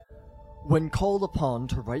When called upon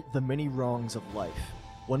to right the many wrongs of life,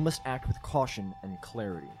 one must act with caution and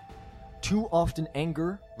clarity. Too often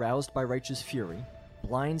anger, roused by righteous fury,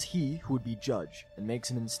 blinds he who would be judge and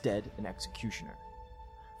makes him instead an executioner.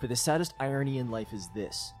 For the saddest irony in life is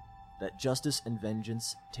this, that justice and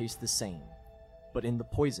vengeance taste the same, but in the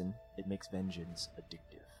poison it makes vengeance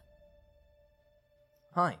addictive.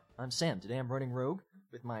 Hi, I'm Sam. Today I'm running rogue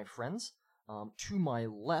with my friends. To my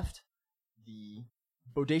left, the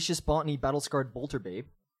bodacious botany battle-scarred bolter babe.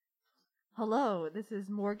 Hello, this is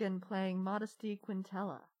Morgan playing Modesty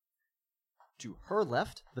Quintella. To her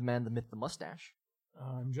left, the man, the myth, the mustache.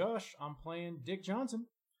 I'm Josh. I'm playing Dick Johnson.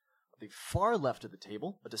 The far left of the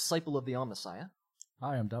table, a disciple of the Omnissiah.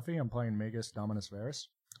 Hi, I'm Duffy. I'm playing Magus Dominus Varus.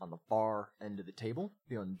 On the far end of the table,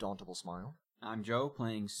 the undauntable Smile. I'm Joe,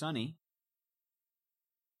 playing Sunny.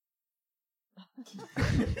 That's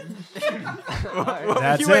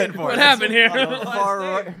it. What happened here?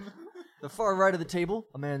 The far right of the table,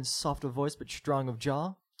 a man soft of voice but strong of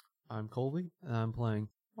jaw. I'm Colby, and I'm playing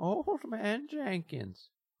Old Man Jenkins.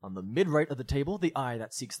 On the mid-right of the table, the eye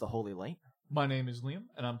that seeks the holy light. My name is Liam,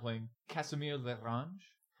 and I'm playing Casimir Lerange,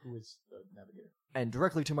 who is the navigator. And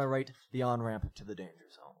directly to my right, the on-ramp to the danger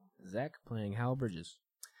zone. Zach playing Hal Bridges.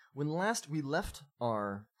 When last we left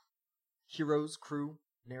our heroes, crew,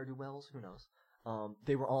 ne'er-do-wells, who knows,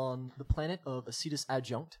 they were on the planet of Acetus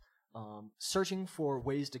Adjunct, searching for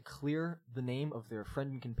ways to clear the name of their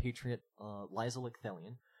friend and compatriot, Lyzel,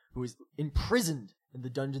 who is imprisoned in the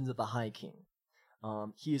dungeons of the High King.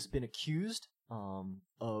 He has been accused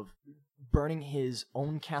of burning his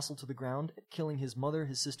own castle to the ground, killing his mother,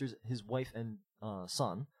 his sisters, his wife, and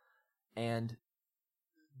son. And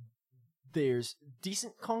there's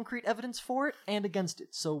decent concrete evidence for it and against it,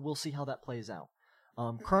 so we'll see how that plays out.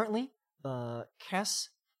 Currently, Cass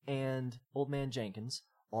and Old Man Jenkins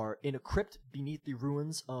are in a crypt beneath the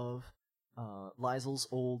ruins of Lyzel's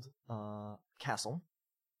old castle.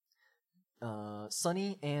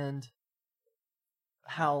 Sunny and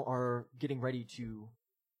Hal are getting ready to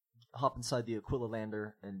hop inside the Aquila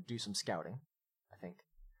lander and do some scouting, I think.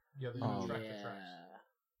 Yeah, they're going to track the tracks.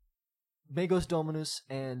 Magos Dominus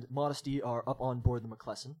and Modesty are up on board the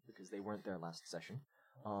Mcklesson because they weren't there last session.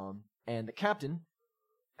 And the captain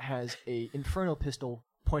has a inferno pistol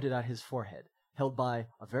pointed at his forehead, held by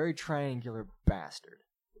a very triangular bastard.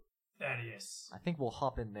 Thaddeus. I think we'll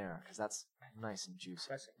hop in there because that's nice and juicy.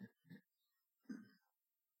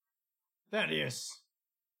 Thaddeus.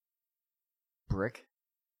 Brick.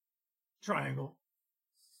 Triangle.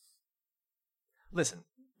 Listen,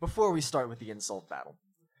 before we start with the insult battle,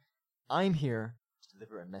 I'm here to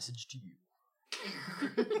deliver a message to you.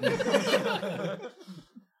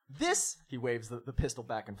 This, he waves the pistol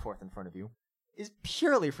back and forth in front of you, is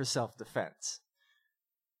purely for self-defense.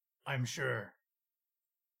 I'm sure.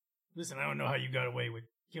 Listen, I don't know how you got away with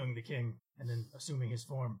killing the king and then assuming his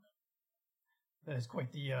form. That is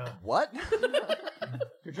quite the, What?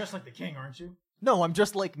 You're dressed like the king, aren't you? No, I'm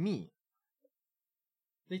just like me.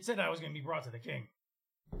 They said I was going to be brought to the king.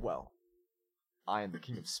 Well, I am the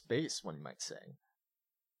king of space, one might say.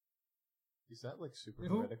 Is that like super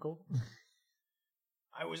Who? critical?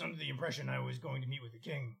 I was under the impression I was going to meet with the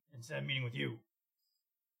king instead of meeting with you.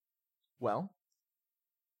 Well?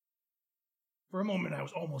 For a moment, I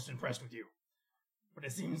was almost impressed with you. But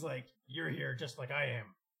it seems like you're here just like I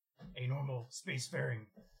am. A normal spacefaring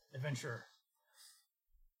adventurer.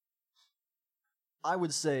 I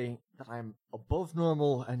would say that I'm above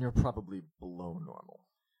normal and you're probably below normal.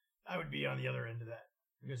 I would be on the other end of that.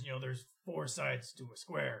 Because, there's 4 sides to a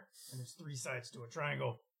square, and there's 3 sides to a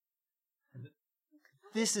triangle.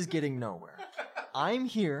 This is getting nowhere. I'm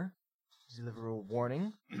here to deliver a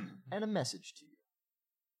warning and a message to you.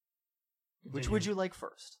 Which would you like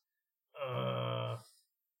first?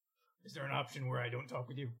 Is there an option where I don't talk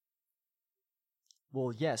with you?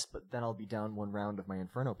 Well, yes, but then I'll be down 1 round of my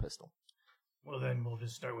Inferno pistol. Well, then we'll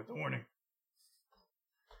just start with the warning.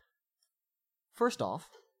 First off,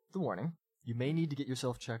 the warning. You may need to get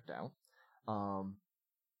yourself checked out.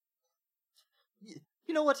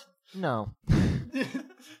 You know what? No.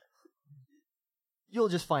 You'll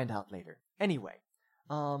just find out later. Anyway,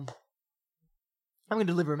 I'm going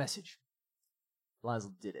to deliver a message.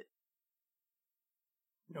 Lyzel did it.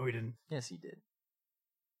 No, he didn't. Yes, he did.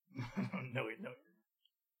 No, he didn't.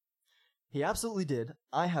 He absolutely did.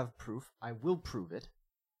 I have proof. I will prove it.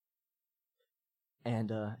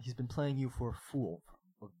 And he's been playing you for a fool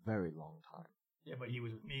for a very long time. Yeah, but he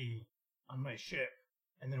was with me on my ship,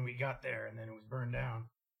 and then we got there, and then it was burned down.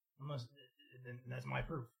 Then that's my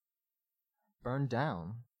proof. Burned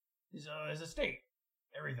down? His estate.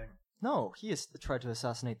 Everything. No, he has tried to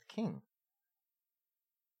assassinate the king.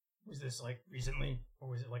 Was this like recently, or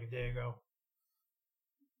was it like a day ago?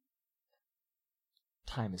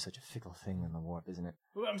 Time is such a fickle thing in the warp, isn't it?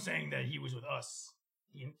 Well, I'm saying that he was with us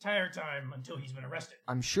the entire time until he's been arrested.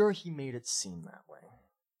 I'm sure he made it seem that way.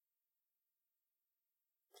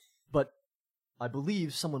 But I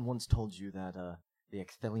believe someone once told you that the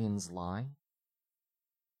Ecthelians lie.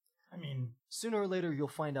 I mean, Sooner or later, you'll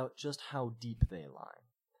find out just how deep they lie.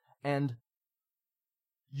 And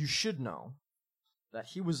you should know that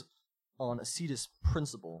he was on Acetus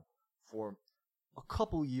principle for a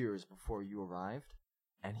couple years before you arrived,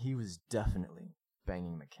 and he was definitely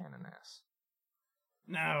banging the cannon ass.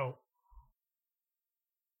 now,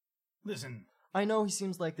 listen, I know he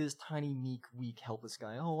seems like this tiny, meek, weak, helpless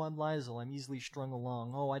guy. Oh, I'm Lyzel, I'm easily strung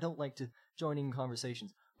along. Oh, I don't like to join in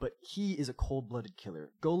conversations. But he is a cold-blooded killer.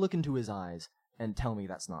 Go look into his eyes and tell me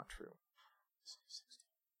that's not true.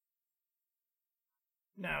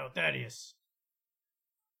 now, Thaddeus,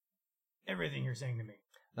 everything you're saying to me,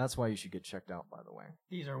 That's why you should get checked out, by the way.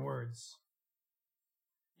 these are words.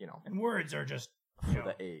 You know, And words are just, you for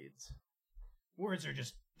know, the AIDS. words are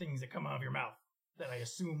just things that come out of your mouth that I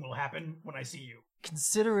assume will happen when I see you.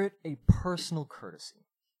 Consider it a personal courtesy.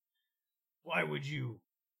 Why would you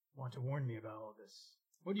want to warn me about all this?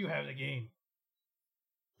 What do you have to gain?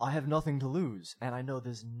 I have nothing to lose, and I know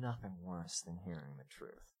there's nothing worse than hearing the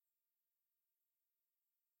truth.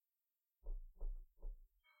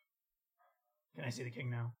 Can I see the king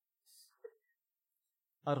now?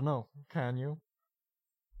 I don't know. Can you?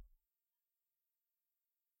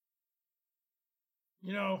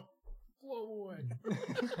 You know, Blow away.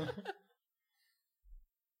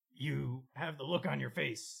 you have the look on your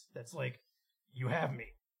face that's like, you have me.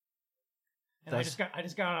 And I That's-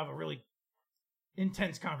 just got out of a really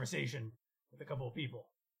intense conversation with a couple of people.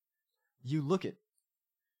 You look it.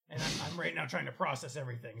 And I'm right now trying to process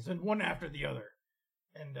everything. It's been one after the other.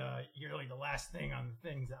 And you're like the last thing on the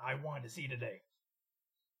things that I wanted to see today.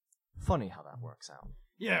 Funny how that works out.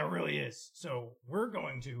 Yeah, it really is. So we're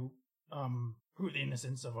going to prove the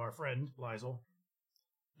innocence of our friend, Lyzel.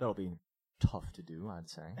 That'll be tough to do, I'd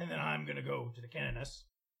say. And then I'm going to go to the canoness.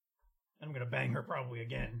 And I'm going to bang her probably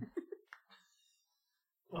again.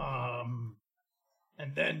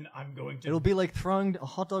 And then I'm going to... It'll be like throwing a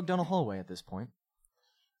hot dog down a hallway at this point.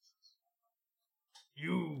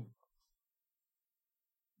 You're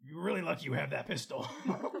really lucky you have that pistol.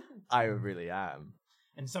 I really am.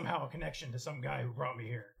 And somehow a connection to some guy who brought me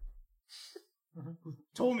here. Who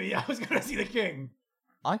told me I was going to see the king.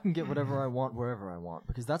 I can get whatever I want wherever I want,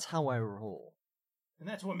 because that's how I roll. And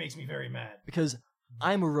that's what makes me very mad. Because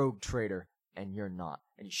I'm a rogue trader, and you're not.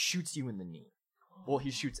 And he shoots you in the knee. Well,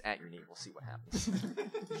 he shoots at your knee. We'll see what happens.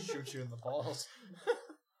 Shoot you in the balls.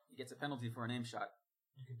 He gets a penalty for an aim shot.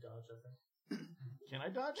 You can dodge, I think. Can I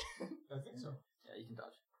dodge? I think so. Yeah, you can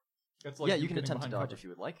dodge. That's like yeah, you can getting attempt to behind dodge cover. if you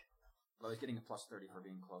would like. Well, he's getting a plus 30 for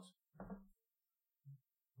being close.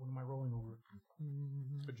 What am I rolling over?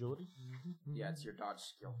 Agility? Yeah, it's your dodge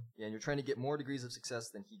skill. Yeah, and you're trying to get more degrees of success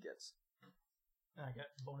than he gets. And I get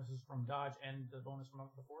bonuses from dodge and the bonus from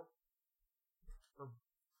before?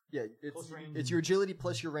 Yeah, Close range. it's your agility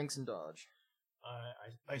plus your ranks in dodge.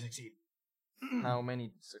 I succeed. How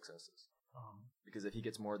many successes? Um, Because if he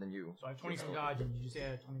gets more than you... so I have 20 from dodge, and did you say I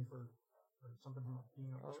had 20 for something from being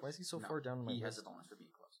Gosh, close? why is he so No, far down on my He has list? a bonus for being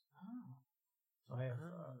close. Oh. So I have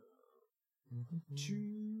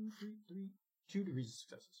 2 degrees of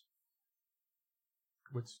successes.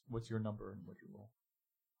 What's your number and what you roll?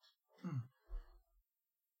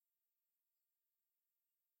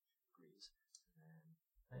 Degrees.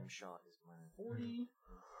 And I am shot is my... 40,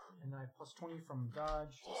 and I have plus 20 from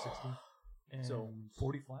dodge. 60. And So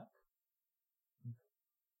 40 flat?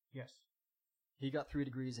 yes. He got 3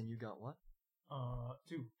 degrees and you got what?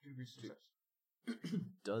 2 degrees of success.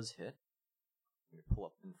 Does hit. Let me pull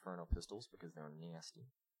up Inferno pistols because they're nasty.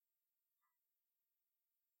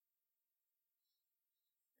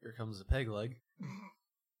 Here comes the peg leg.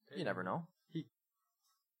 You never know. He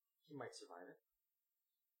might survive it.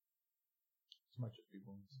 This might just be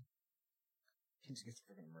wounds. He just gets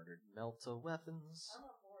freaking murdered. Melta weapons.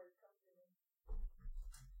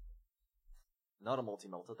 Not a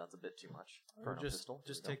multi-melta, that's a bit too much. Or Inferno just pistol.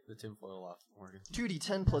 just There we take the tinfoil off, Morgan. go.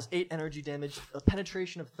 2d10 plus 8 energy damage, a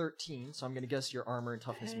penetration of 13, so I'm gonna guess your armor and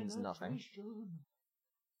toughness means nothing.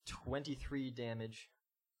 23 damage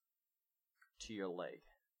to your leg.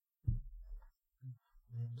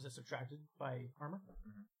 Was it subtracted by armor?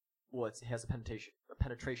 Well, it has a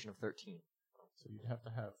penetration of 13. So you'd have to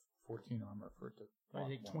have 14 armor for it to. I block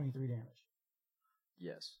take one. 23 damage.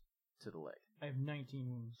 Yes, to the leg. I have 19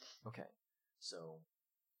 wounds. Okay, so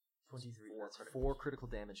 23. That's 4 critical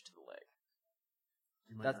damage to the leg.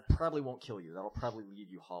 That probably won't kill you. That'll probably leave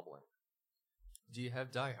you hobbling. Do you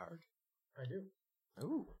have Die Hard? I do.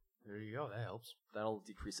 Ooh. There you go. That helps. That'll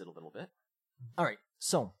decrease it a little bit. All right.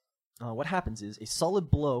 So, what happens is a solid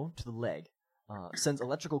blow to the leg sends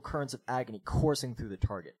electrical currents of agony coursing through the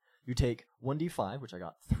target. You take 1d5, which I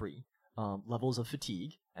got 3, levels of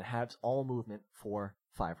fatigue, and halves all movement for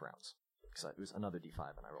 5 rounds. Because it was another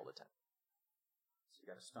d5, and I rolled a 10. So you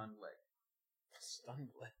got a stunned leg. Stunned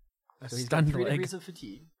leg. So he's got 3 degrees of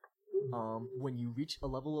fatigue. When you reach a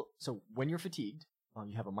level, so when you're fatigued,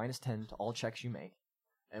 you have a -10 to all checks you make,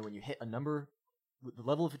 and when you hit a number, the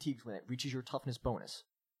level of fatigue when it reaches your toughness bonus,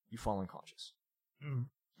 you fall unconscious.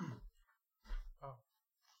 Oh.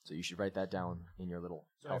 So you should write that down in your little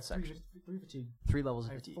So I health have section. 3 fatigue. 3 levels I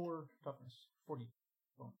of have fatigue. 4 toughness. 40.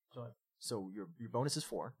 So your bonus is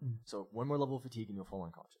 4. Mm. So 1 more level of fatigue and you'll fall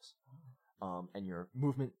unconscious. And your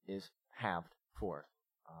movement is halved for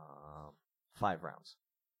 5 rounds.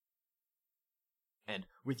 And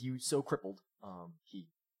with you so crippled, he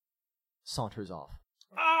saunters off.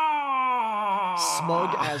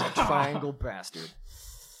 Smug as a triangle bastard.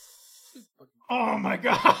 Oh my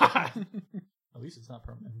god! At least it's not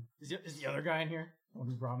permanent. Is the other guy in here? The one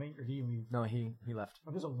who brought me? Or did he leave? No, he left.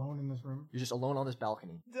 I'm just alone in this room. You're just alone on this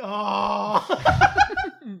balcony. Oh!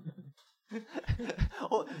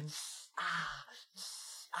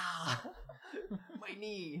 Oh, my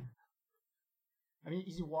knee. I mean,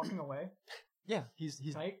 is he walking away? Yeah, he's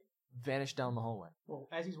Tight? vanished down the hallway. Well,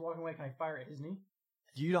 as he's walking away, can I fire at his knee?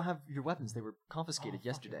 You don't have your weapons. They were confiscated Oh, fuck,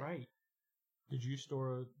 you're yesterday. right. Did you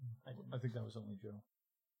store I think that was only Joe.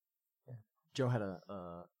 Joe had a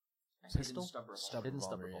pistol? Hidden stubber Hidden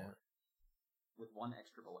stubber revolver, bullet. with 1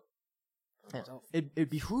 extra bullet. Yeah. It'd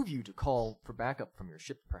behoove you to call for backup from your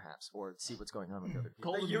ship, perhaps, or see what's going on with the other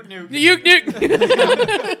people. The Ute The Uke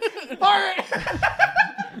Nuke! Fire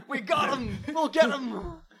it! We got him! We'll get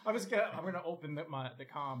him! I'm gonna open the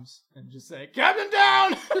comms and just say, "Captain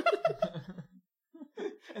down!"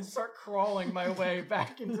 and start crawling my way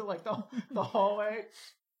back into like the hallway.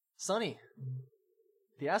 Sonny,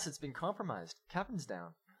 the asset's been compromised. Captain's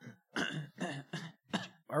down.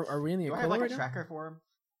 Are we in the Do I Aquila have like right a now? tracker for him?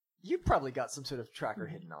 You probably got some sort of tracker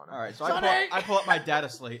hidden on him. All right, so Sonny! I pull up my data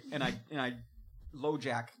slate and I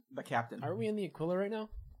LoJack the captain. Are we in the Aquila right now?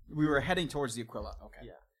 We were heading towards the Aquila. Okay.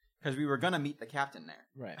 Yeah. Because we were gonna meet the captain there.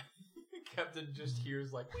 Right. Captain just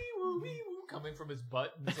hears like wee woo coming from his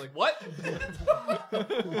butt, and it's like, what?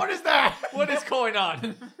 What is that? What is going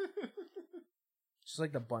on? Just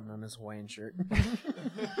like the button on his Hawaiian shirt.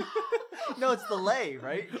 No, it's the lay,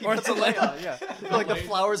 right? Or it's the lay. Yeah. Like the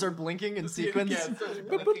flowers are blinking in sequence. Yeah, it starts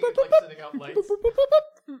blinking, it's like sending out lights.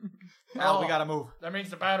 Al, we gotta move. That means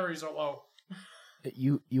the batteries are low.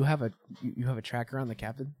 You have a tracker on the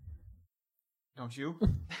captain? Don't you?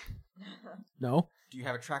 No. Do you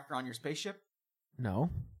have a tracker on your spaceship? No.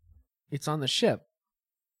 It's on the ship.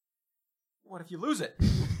 What if you lose it?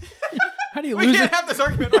 How do you We lose can't it? have this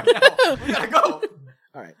argument right now. We gotta go.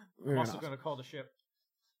 All right. I'm also gonna call the ship.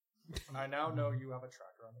 I now know you have a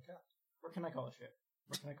tracker on the cap. Where can I call the ship?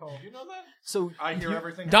 Where can I call? You know that? So I hear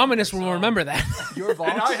everything. Dominus happening, will so- remember that. your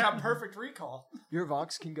Vox, And I have perfect recall. your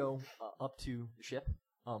Vox can go up to the ship,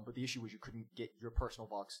 but the issue was you couldn't get your personal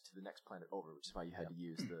Vox to the next planet over, which is why you had to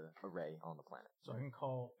use the array on the planet. So I can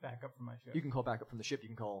call back up from my ship. You can call back up from the ship. You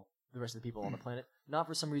can call the rest of the people on the planet. Not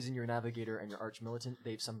for some reason your navigator and your arch militant.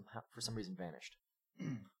 They've for some reason vanished.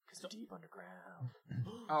 Because they're deep underground.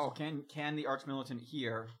 Oh, can the arch militant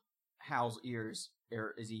hear Hal's ears,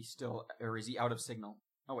 or is he out of signal?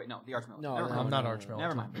 Oh wait, no, the arch militant. No, Never no, mind. I'm not no, Arch no.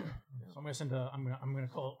 Never mind. So I'm gonna send I'm gonna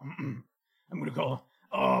call. I'm gonna call.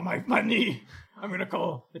 Oh my knee! I'm gonna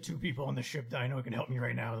call the 2 people on the ship that I know can help me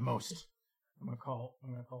right now the most. I'm gonna call.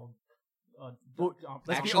 Well,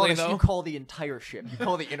 let's Actually, be honest, though- you call the entire ship. You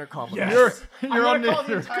call the intercom. of the Yes. ship. I'm gonna call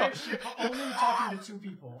the entire ship. Only talking to 2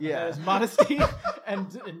 people. Yeah. That is Modesty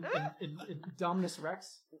and Dominus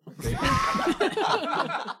Rex. You've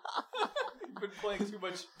been playing too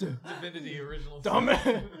much Divinity original.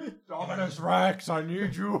 Dominus Rex, I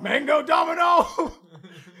need you. Mango Domino.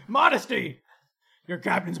 Modesty. Your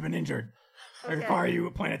captain's been injured. I require you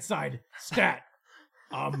at planet side. Stat.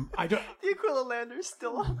 I don't. The Aquila lander's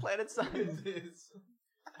still on planet side.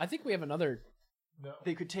 I think we have another. No.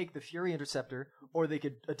 They could take the Fury Interceptor, or they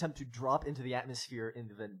could attempt to drop into the atmosphere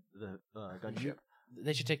into the gunship.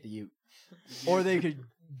 They should take the Ute. Or they could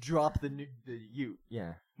drop the Ute.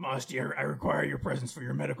 Yeah. Modesty, I require your presence for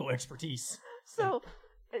your medical expertise. So,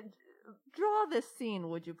 draw this scene,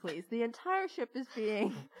 would you please? The entire ship is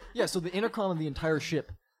being... Yeah, so the intercom of the entire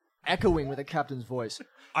ship, echoing with the captain's voice,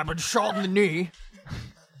 "I've been shot in the knee.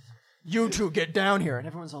 You two get down here." And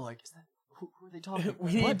everyone's all like, Who are they talking?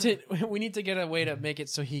 We need to get a way to make it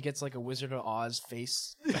so he gets like a Wizard of Oz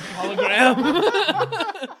face hologram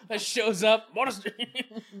that shows up.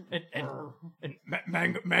 And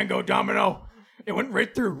Mango Domino, it went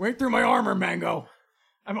right through my armor, Mango.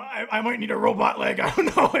 I might need a robot leg. I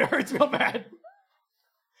don't know. It hurts real bad.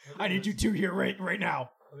 I need you two here right now.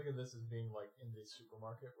 I think of this as being like in the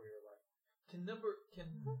supermarket where you're like, can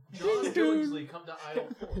John Billingsley come to aisle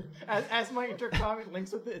 4? As my intercom it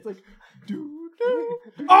links with it, it's like, doo doo.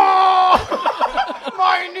 Oh,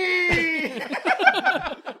 my knee!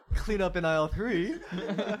 Clean up in aisle 3.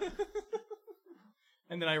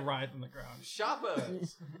 And then I writhe on the ground.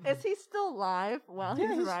 Shoppers. Is he still alive while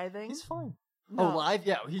he's writhing? He's fine. No. Oh, live?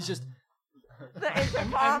 Yeah, he's just The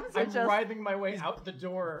intercoms are I'm just... writhing my way out the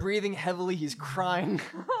door. breathing heavily. He's crying.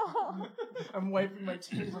 I'm wiping my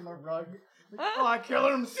tears on the rug. Like, oh, I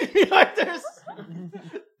killed him. See me like this.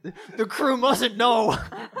 The crew mustn't know.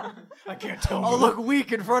 I can't tell him. I'll look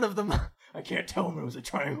weak in front of them. I can't tell him it was a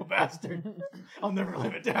triangle bastard. I'll never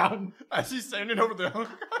live it down. As he's standing over there, I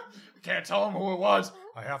can't tell him who it was.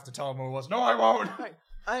 I have to tell him who it was. No, I won't.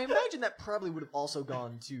 I imagine that probably would have also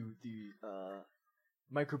gone to the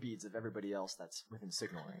microbeads of everybody else that's within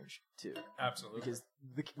signal range, too. Absolutely. Because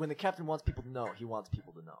when the captain wants people to know, he wants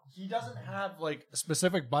people to know. He doesn't have like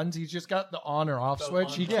specific buttons. He's just got the on or off The switch.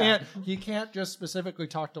 on- He can't just specifically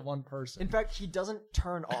talk to one person. In fact, he doesn't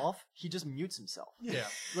turn off. He just mutes himself. Yeah.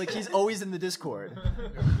 Like, he's always in the Discord.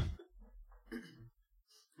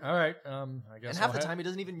 All right. I guess. And half the time, he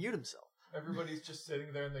doesn't even mute himself. Everybody's just sitting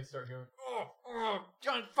there and they start going, oh,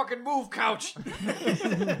 John, fucking move, couch.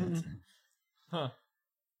 Huh.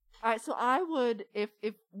 All right, so I would, if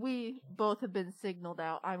we both have been signaled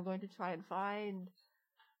out, I'm going to try and find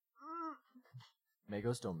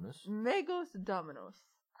Magos Dominus. Magos Dominos.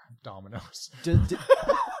 Dominoes.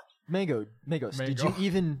 Magos, Mango. did you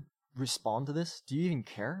even respond to this? Do you even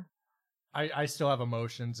care? I still have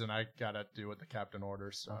emotions, and I gotta do what the captain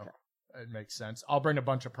orders, so it makes sense. I'll bring a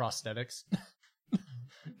bunch of prosthetics.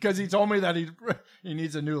 Because he told me that he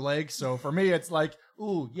needs a new leg, so for me it's like,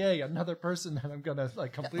 ooh, yay, another person that I'm gonna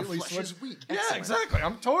like completely the flesh switch. is weak. Yeah, Excellent. exactly.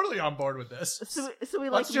 I'm totally on board with this. So we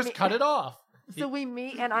Let's like just meet- cut it off. So we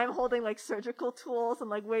meet, and I'm holding like surgical tools and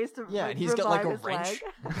like ways to Yeah, and he's got like a revive his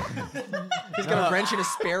wrench. leg. He's got a wrench and a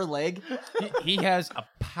spare leg. He has a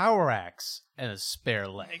power axe and a spare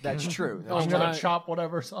leg. That's true. I'm That's gonna true. chop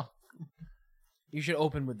whatever's off. You should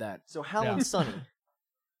open with that. So Hal Yeah. and Sonny,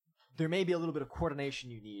 there may be a little bit of coordination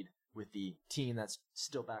you need with the team that's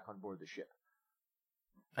still back on board the ship.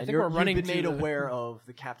 I And think we're running You've been made to the- aware of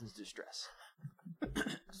the captain's distress.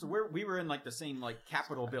 So we were in like the same like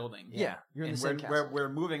Capitol building. Yeah, you're in and the same castle. we're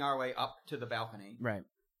moving our way up to the balcony, Right.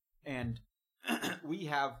 and we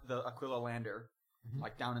have the Aquila lander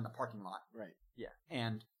like down in the parking lot. Right. Yeah.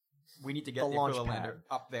 And we need to get The the launch Aquila pad. lander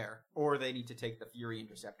up there, or they need to take the Fury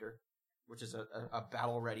Interceptor, which is a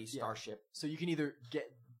battle-ready starship. So you can either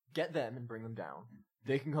get them and bring them down.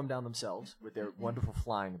 They can come down themselves with their wonderful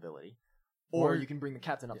flying ability, or you can bring the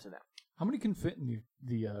captain up to them. How many can fit in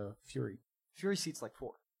the Fury? Fury seats like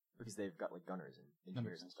 4 because they've got like gunners and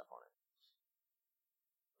engineers and stuff on it.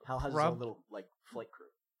 Hal has his own little like flight crew.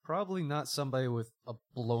 Probably not somebody with a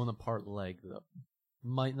blown apart leg though.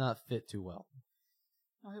 Might not fit too well.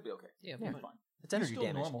 Oh, he'll be okay. Yeah, Yeah. fine. It's energy still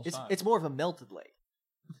damage. normal It's size. it's more of a melted leg.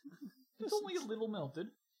 It's only a little melted.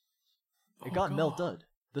 It got melted.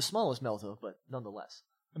 The smallest melter, but nonetheless.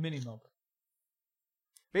 A mini melted.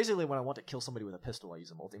 Basically, when I want to kill somebody with a pistol, I use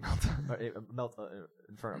a multi-melt or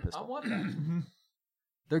inferno pistol. I want that.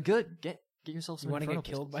 They're good. Get yourself some. You want to inferno get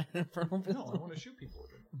killed pistols. by an infernal No, pistol? I want to shoot people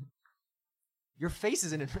with it. Your face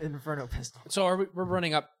is an inferno pistol. So we're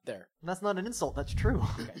running up there. That's not an insult. That's true.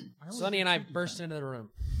 Sonny and I burst into the room.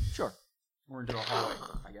 Sure. We're into a hallway,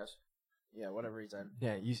 I guess. Yeah, whatever he's in.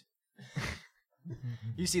 Yeah.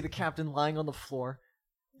 You see the captain lying on the floor,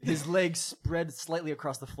 his legs spread slightly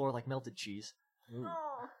across the floor like melted cheese.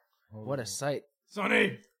 What a sight.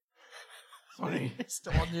 Sonny,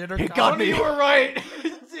 Still on the intercom. It got me. you were right.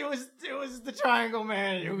 It was the triangle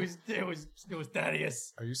man. It was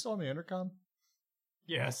Thaddeus. Are you still on the intercom?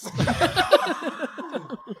 Yes.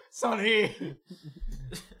 Sonny.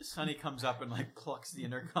 Sonny comes up and like plucks the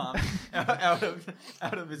intercom out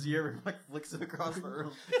of his ear and like flicks it across the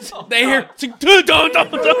room. They hear.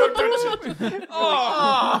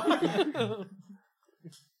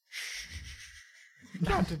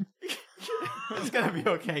 Captain, it's gonna be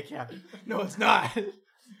okay, Captain. No, it's not.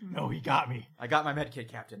 No, he got me. I got my med kit,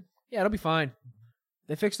 Captain. Yeah, it'll be fine.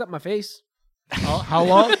 They fixed up my face. How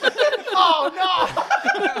long?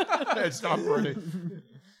 Oh no! It's not pretty.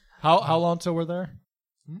 How long till we're there?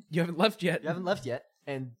 You haven't left yet. You haven't left yet,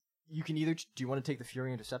 and You can either. Do you want to take the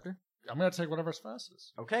Fury Interceptor? I'm gonna take whatever's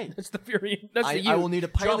fastest. Okay. That's the Fury. That's the I you. will need a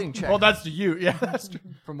piloting check. Oh, that's the you. Yeah, that's true.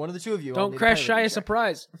 From one of the two of you. I'll Don't need a crash piloting shy a check.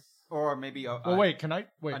 surprise. Or maybe Well, wait. Can I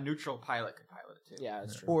wait? a neutral pilot could pilot it too. Yeah,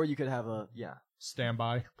 that's true. Or you could have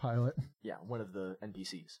Standby pilot. one of the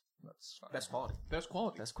NPCs. That's fine. Best quality. Best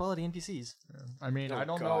quality. Best quality NPCs. I mean, I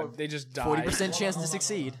don't God, know. They just die. 40% chance to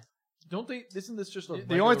succeed. Don't they? Isn't this just a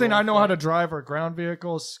The only thing I know how to drive are ground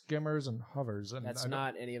vehicles, skimmers, and hovers. And That's I don't-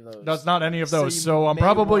 not any of those. That's not any of So those. you So I'm may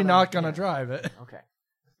probably wanna- not gonna yeah. drive it. Okay.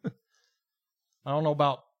 I don't know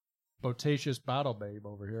about Botacious Battle Babe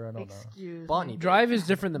over here. I don't know. Excuse Botany. me. Drive is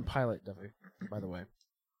different than pilot, by the way.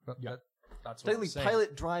 But that's what Technically, I'm saying.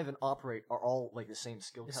 pilot, drive, and operate are all like the same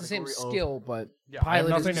skill It's the same category. skill, but Yeah, I have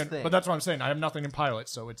pilot is nothing his in, thing. but that's what I'm saying. I have nothing in pilot,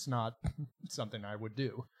 so it's not something I would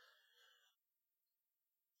do.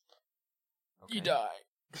 Okay. you die.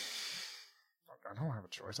 I don't have a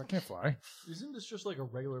choice. I can't fly. Isn't this just like a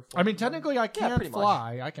regular? I mean, technically, I can pretty much.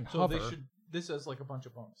 fly. I can So hover. they should. This has like a bunch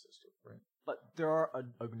of bonuses to it, right? But there are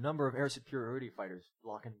a number of air superiority fighters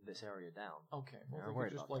locking this area down. Okay. Yeah, Well, I'm we worried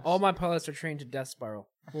could just about like All my pilots are trained to Death Spiral.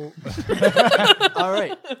 All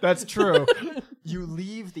right. That's true. You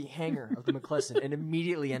leave the hangar of the Mcklesson and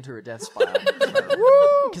immediately enter a death spiral.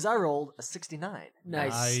 Because I rolled a 69.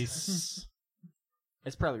 Nice.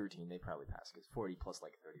 It's probably routine. They probably pass because 40 plus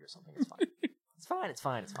like 30 or something. It's fine. It's fine. It's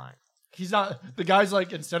fine. It's fine. He's not. The guy's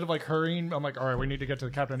like, instead of like hurrying, I'm like, all right, we need to get to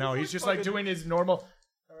the captain now. He's just like doing his normal.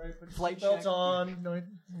 All right, put Flight your check. seatbelts on. No,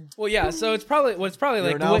 Well, yeah. So it's probably what it's probably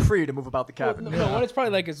You're like. now the way, free to move about the cabin. no, what it's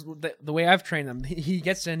probably like is the way I've trained them. He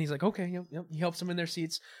gets in. He's like, okay, yep. He helps them in their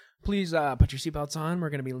seats. Please put your seatbelts on. We're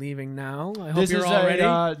gonna be leaving now. I hope this you're is all ready.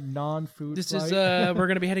 a non-food. This flight. is we're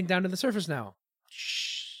gonna be heading down to the surface now.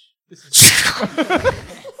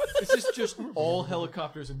 This is just all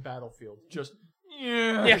helicopters in Battlefield. Just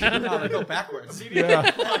Yeah. No, they go backwards.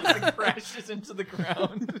 it crashes into the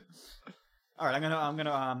ground. All right, I'm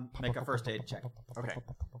gonna make a first aid check Okay.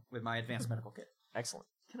 with my advanced medical kit. Excellent.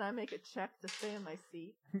 Can I make a check to stay in my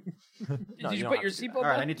seat? No, Did you don't put have your to do seatbelt All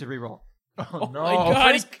right, I on? need to re-roll. Oh, no. my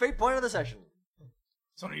God. First fate point of the session.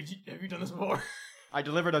 Sonny, have you done this before? I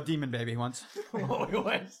delivered a demon baby once. Oh,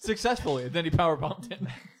 what? Successfully. Then he powerbombed it.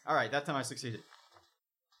 All right, that time I succeeded.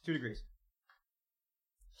 2 degrees.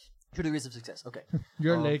 2 degrees of success. Okay.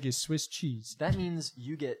 Your leg is Swiss cheese. That means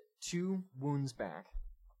you get 2 wounds back.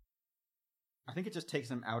 I think it just takes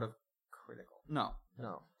them out of critical. No.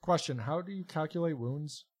 No. Question: how do you calculate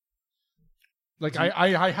wounds? Like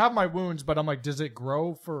I have my wounds, but I'm like, does it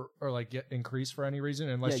grow for or like get increase for any reason?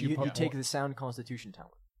 Unless Yeah, you put take more- the sound constitution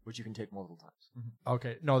talent, which you can take multiple times.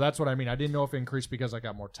 Okay, no, that's what I mean. I didn't know if it increased because I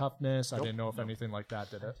got more toughness. I Nope. didn't know if anything like that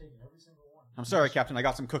did it. I'm sorry, Captain. I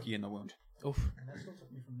got some cookie in the wound. Oof.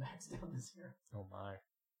 Oh my!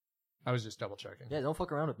 I was just double checking. Yeah, don't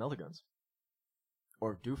fuck around with melta guns.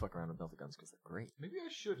 Or do fuck around with melta guns because they're great. Maybe I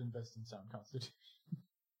should invest in sound constitution.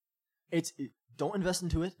 Don't invest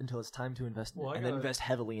into it until it's time to invest in Well, it, I and then gotta- invest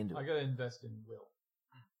heavily into I it. gotta invest in will.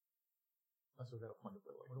 I still got a point of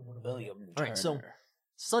will. William. All right, so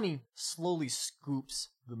Sonny slowly scoops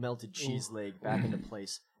the melted cheese leg back into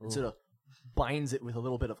place and sort of binds it with a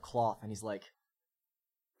little bit of cloth, and he's like,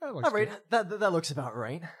 That looks "All right, good. that looks about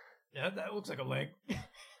right." Yeah, that looks like a leg.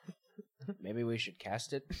 Maybe we should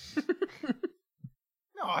cast it.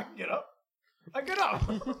 No, I can get up. I get up.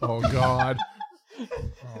 Oh god! Oh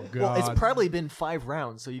god! Well, it's probably been 5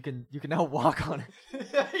 rounds, so you can now walk on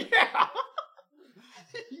it. Yeah.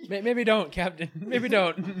 Maybe don't, Captain. Maybe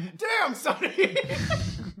don't. Damn, Sonny.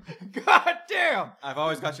 God damn. I've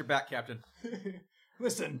always got your back, Captain.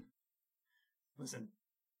 Listen.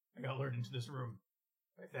 I got lured into this room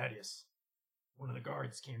by Thaddeus. One of the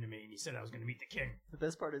guards came to me and he said I was going to meet the king. The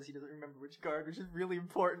best part is he doesn't remember which guard, which is really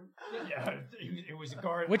important. Yeah, it was a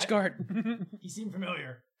guard. Which guard? He seemed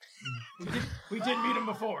familiar. We did meet him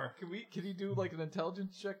before. Can he do like an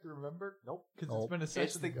intelligence check to remember? Nope. Because it's been a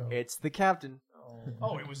session ago. It's the captain.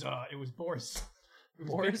 Oh, it was Boris. It was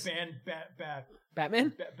Boris? Big Fan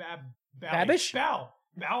Batman? Babish? Babish?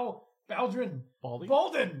 Baldrin. Baldy?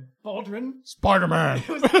 Baldrin. Spider-Man.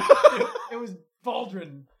 It was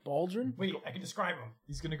Baldrin. Baldrin? Wait, I can describe him.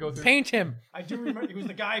 He's gonna go through. Paint him. I do remember he was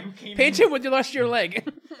the guy who came Paint in. him when you lost your leg.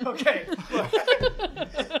 Okay.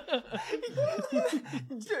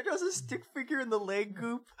 There's a stick figure in the leg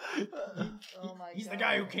goop. Oh my He's god. the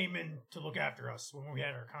guy who came in to look after us when we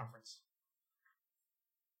had our conference.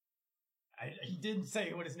 He didn't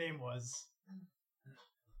say what his name was.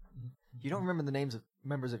 You don't remember the names of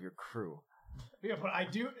members of your crew. Yeah, but I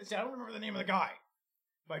do. See, I don't remember the name of the guy,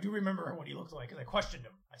 but I do remember what he looked like because I questioned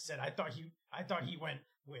him. I said I thought he went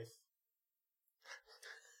with.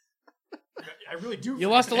 I really do. You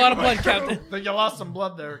lost a lot of blood, Captain. I think you lost some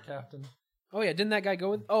blood there, Captain. Oh yeah, didn't that guy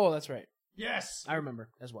go with? Oh, that's right. Yes. I remember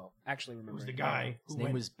as well. Actually, It remember. was the guy His who name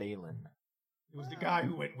went. was Balin. It was the guy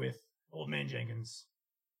who went with Old Man Jenkins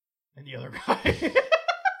and the other guy.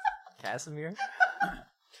 Casimir?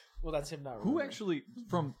 Well, that's him not. Who remembering. actually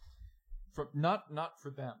from not for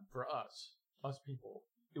them, for us people.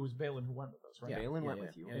 It was Balin who went with us, right? Yeah. Balin went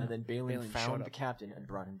with you, yeah. and then Balin Balin showed found up. the captain and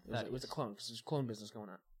brought him. It was a clone because there's clone business going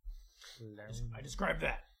on. I described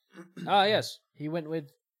that. Ah, yes, he went with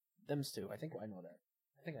them two. I think I know that.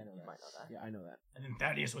 I think I know that. might know that. Yeah, I know that. And then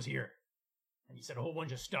Thaddeus was here. And he said a whole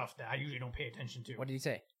bunch of stuff that I usually don't pay attention to. What did he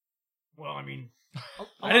say? Well, I mean...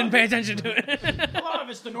 I didn't pay attention to it. A lot of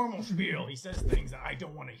it's the normal spiel. He says things that I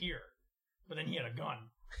don't want to hear. But then he had a gun.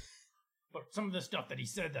 But some of the stuff that he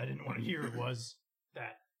said that I didn't want to hear was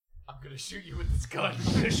that I'm gonna shoot you with this gun.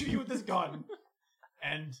 I'm going to shoot you with this gun.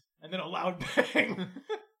 And then a loud bang.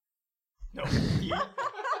 No,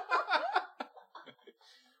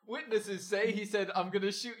 Witnesses say he said, "I'm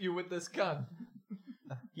gonna shoot you with this gun."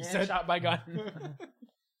 he And said shot by gun.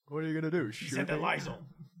 What are you gonna do? he said that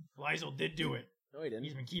Lyzel did do it. No, he didn't.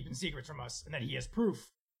 He's been keeping secrets from us, and that he has proof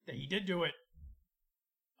that he did do it.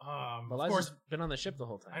 But Of course, Lyzel's been on the ship the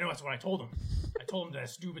whole time. I know that's what I told him. I told him that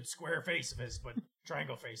stupid square face of his, but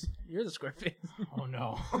triangle face. You're the square face. Oh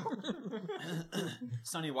no.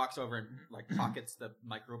 Sonny walks over and like pockets the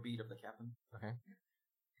microbead of the captain. Okay.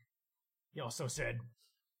 He also said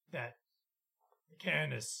that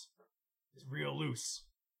Candace is real loose.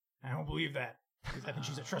 I don't believe that. Because I think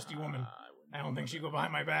she's a trusty woman. I don't think she'd go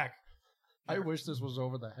behind my back. I wish this was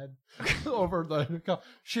over the head. Over the.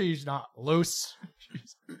 She's not loose.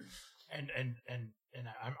 And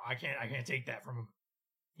I can't take that from him.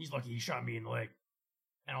 He's lucky he shot me in the leg.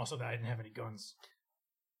 And also that I didn't have any guns.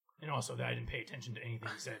 And also that I didn't pay attention to anything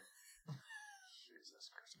he said.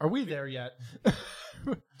 Are we there yet?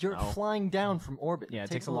 You're flying down from orbit. Yeah, it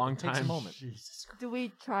takes a long Takes a time. moment. Jesus Christ. Do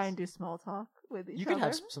we try and do small talk with each You other? could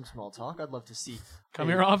have some small talk. I'd love to see. Come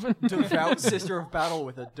a here often. Devout sister of battle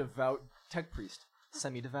with a devout tech priest.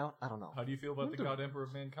 Semi-devout? I don't know. How do you feel about the God Emperor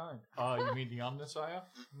of Mankind? You mean the Omnissiah?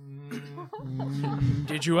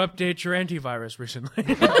 Did you update your antivirus recently?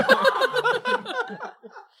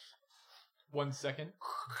 1 second.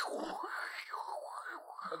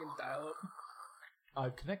 Fucking dial up.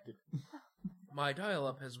 I've connected. My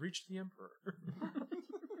dial-up has reached the Emperor.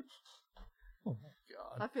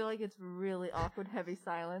 I feel like it's really awkward, heavy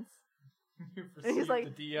silence. You've He's received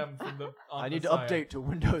like- the DM from the I need to Omnissiah. update to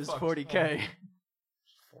Windows Fuck. 40K. 40K.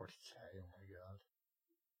 Oh my god.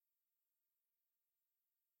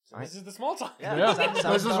 So this is the small talk. Yeah, Yeah, sounds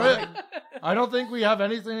this is about it. right. I don't think we have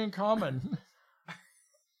anything in common.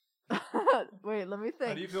 Wait, let me How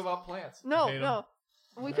think. do you feel about plants? No, Hate 'em? no.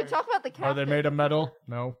 We could talk about the captain. Are they made of metal?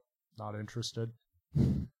 No. Not interested.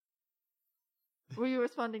 Were you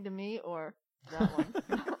responding to me or that one?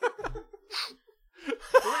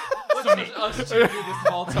 Sonny, Us two do the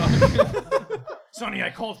small talk. Sonny, I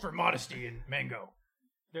called for modesty in Mango.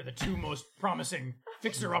 They're the two most promising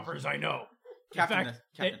fixer-uppers I know. Captain, In fact,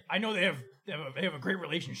 Captain. I know they have a great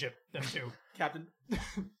relationship, them two. Captain,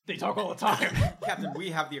 They talk all the time. Captain, we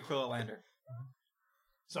have the Aquila lander.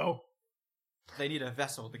 So, They need a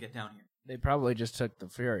vessel to get down here. They probably just took the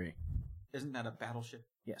Fury. Isn't that a battleship?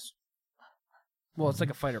 Yes. Well, it's like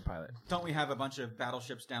a fighter pilot. Don't we have a bunch of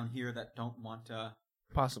battleships down here that don't want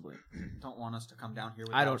Possibly. us to come down here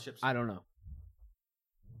with I don't. battleships? I don't know.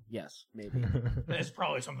 Yes, maybe. that's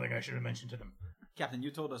probably something I should have mentioned to them. Captain,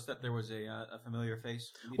 you told us that there was a familiar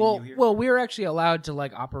face leading well, you here. well, we were actually allowed to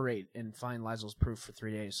like operate and find Lysel's proof for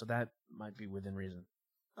 3 days, so that might be within reason.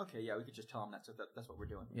 Okay, yeah, we could just tell him that's what we're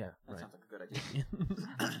doing. Yeah, That right. sounds like a good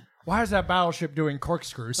idea. Why is that battleship doing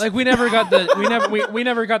corkscrews? Like we never got the we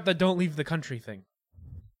never got the don't leave the country thing.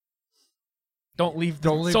 Don't leave the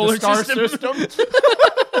solar the star system.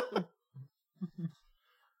 system.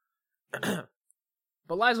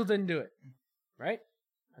 But Lyzel didn't do it, right?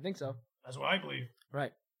 I think so. That's what I believe.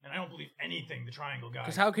 Right. And I don't believe anything the Triangle guy.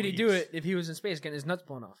 Because how could he do believes. it if he was in space getting his nuts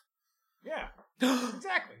blown off? Yeah,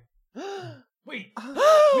 exactly. Wait,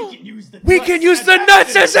 we can use the We nuts can use as the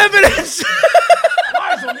nuts as evidence!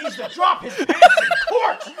 Lyzel needs to drop his pants in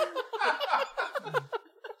court.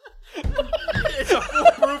 It's a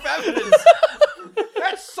foolproof evidence.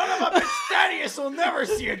 That son of a bitch Thaddeus will never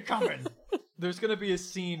see it coming. There's gonna be a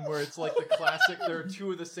scene where it's like the classic. There are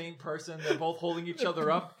two of the same person. They're both holding each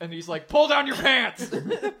other up, and he's like, "Pull down your pants!"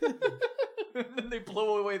 And then they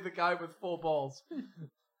blow away the guy with full balls.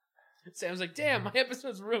 Sam's like, damn, my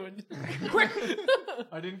episode's ruined. Quick,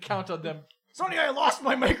 I didn't count on them. Sonny, I lost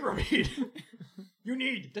my microbead. You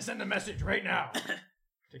need to send a message right now.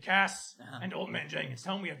 to Cass and Old Man Jenkins.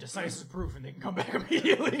 Tell them we have decisive proof and they can come back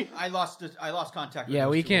immediately. I lost contact. With Yeah,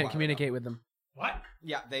 those we two a can't while communicate ago. with them. What?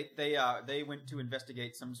 Yeah, they went to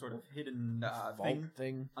investigate some sort of hidden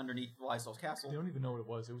Thing. underneath Lysel's castle. They don't even know what it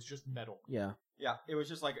was. It was just metal. Yeah. Yeah, it was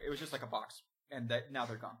just like a box, and now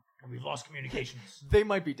they're gone. And we've lost communications. They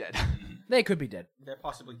might be dead. They could be dead. They're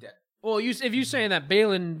possibly dead. Well, if you saying that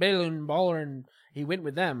Balin, Baller, and he went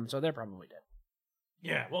with them, so they're probably dead.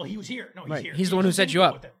 Yeah, well, he was here. No, he's Right, here. he's the one who set you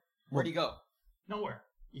up. Where'd he go? Nowhere.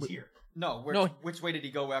 He's here. No, No. Which way did he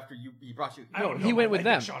go after he brought you? I don't know. he went My with leg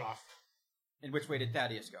them. got Shot off. And which way did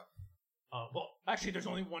Thaddeus go? Well, actually, there's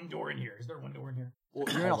only one door in here. Is there one door in here? Well,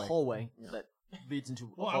 you're in a hallway that leads into a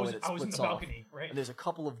Well, hallway that I was in splits the off. balcony, right? And there's a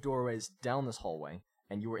couple of doorways down this hallway,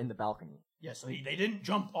 and you were in the balcony. Yeah, so they didn't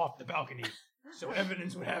jump off the balcony. So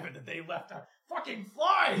evidence would have it that they left a fucking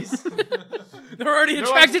flies. They're already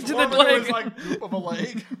attracted to the leg. Like group of a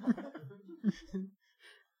leg.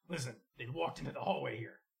 Listen, they walked into the hallway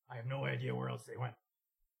here. I have no idea where else they went.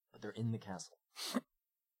 But they're in the castle.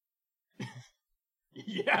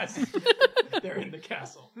 Yes, they're in the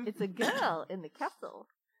castle. It's a girl in the castle.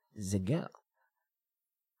 Zigel.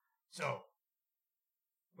 So,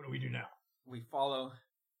 what do we do now? We follow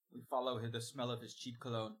the smell of his cheap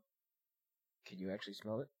cologne. Can you actually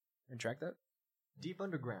smell it and track that? Deep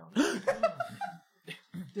underground.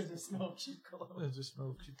 Does it smell cheap cologne? There's a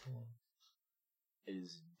smell of cheap cologne. It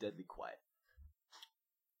is deadly quiet.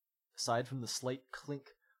 Aside from the slight clink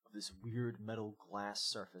of this weird metal glass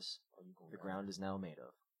surface the ground is now made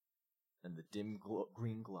of, and the dim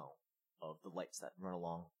green glow of the lights that run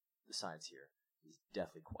along the sides here is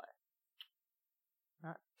deathly quiet.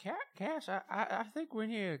 Cass, I think we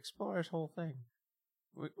need to explore this whole thing.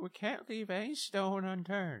 We can't leave any stone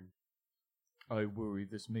unturned. I worry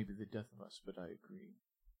this may be the death of us, but I agree.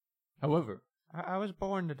 However, I was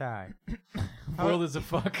born to die. world is a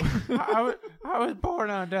fuck. I was born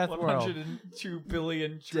on Death World. 102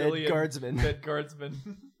 billion trillion Dead guardsmen. Dead guardsmen.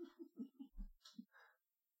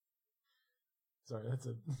 Sorry, that's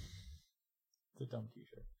a dumb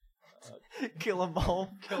t-shirt. Kill them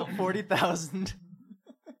all. Kill 40,000.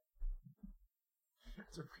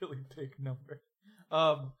 It's a really big number.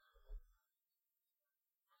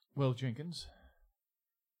 Well, Jenkins,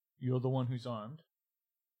 you're the one who's armed,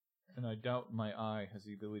 and I doubt my eye has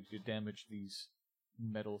the ability to damage these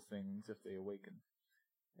metal things if they awaken.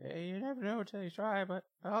 You never know until you try, but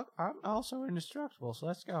I'm also indestructible, so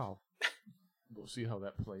let's go. We'll see how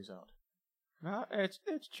that plays out. No, it's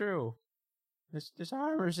true. This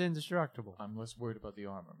armor's indestructible. I'm less worried about the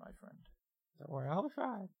armor, my friend. Don't worry, I'll be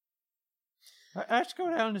fine. Let's go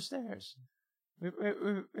down the stairs. We've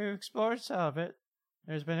explored some of it.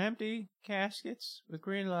 There's been empty caskets with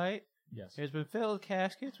green light. Yes. There's been filled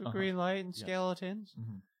caskets with green light and skeletons.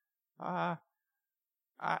 Mm-hmm.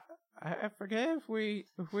 I forget if we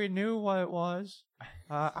knew what it was.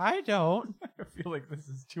 I don't. I feel like this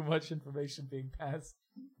is too much information being passed.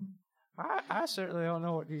 I certainly don't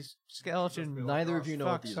know what these skeleton. Neither of you know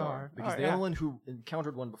what fucks these are. Because the yeah. only one who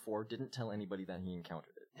encountered one before didn't tell anybody that he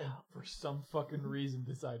encountered it. For some fucking reason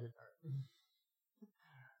decided.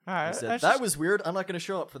 All right, He said, let's that just- was weird. I'm not going to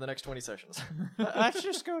show up for the next 20 sessions. Let's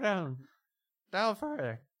just go down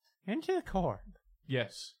further into the core.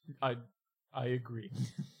 Yes, I agree.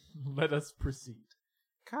 Let us proceed.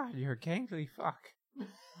 God, you're a gangly fuck.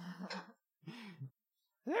 Has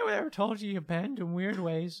anyone ever told you you bend in weird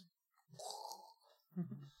ways?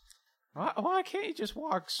 Why can't you just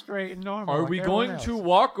walk straight and normal? Are like we everyone going else? to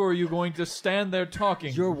walk, or are you going to stand there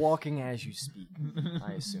talking? You're walking as you speak,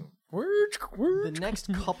 I assume. The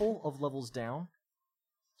next couple of levels down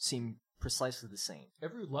seem precisely the same.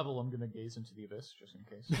 Every level, I'm going to gaze into the abyss, just in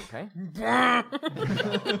case. Okay?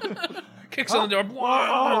 Kicks on the door.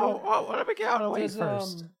 Whoa, let me get out of the way Does,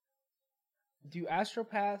 first. Do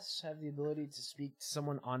astropaths have the ability to speak to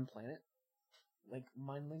someone on planet? Like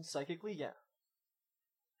mind links? Psychically, yeah.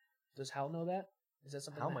 Does Hal know that? Is that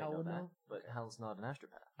something Hal that might Hal know would that, know? but Hal's not an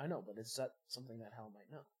astropath. I know, but is that something that Hal might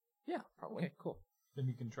know? Yeah, probably. Okay, cool. Then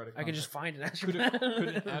you can try to. I can just find an Could astropath.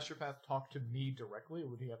 an astropath talk to me directly, or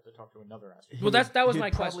would he have to talk to another astropath? Well, that was He'd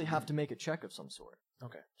my probably question. have to make a check of some sort.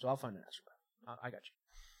 Okay, so I'll find an astropath. I got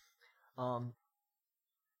you.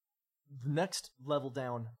 The next level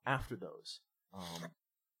down after those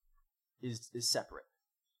is separate.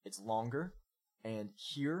 It's longer, and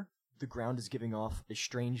here the ground is giving off a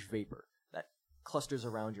strange vapor that clusters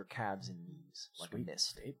around your calves and knees like a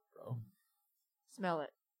mist. Vape, bro. Smell it.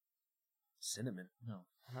 Cinnamon. No.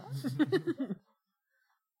 I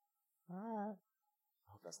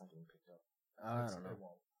hope that's not getting picked up. I don't know.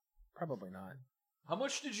 Probably not. How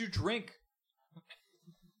much did you drink?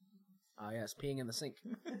 Ah, yes, peeing in the sink.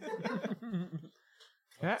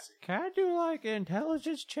 Can I do like an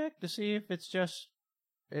intelligence check to see if it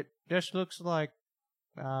just looks like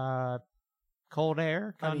cold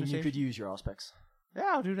air? I mean, you condensation? could use your auspex.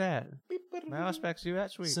 Yeah, I'll do that. My aspects do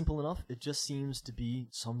that. Sweet. Simple enough. It just seems to be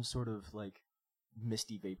some sort of like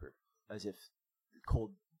misty vapor, as if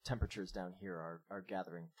cold temperatures down here are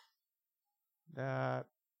gathering.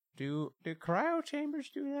 Do cryo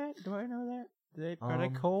chambers do that? Do I know that? Are they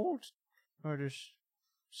cold or just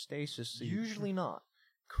stasis? seats? Usually not.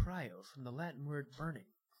 Cryo, from the Latin word burning.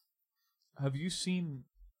 Have you seen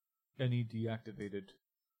any deactivated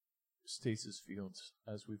stasis fields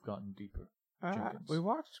as we've gotten deeper? Jenkins? We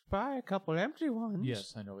walked by a couple empty ones.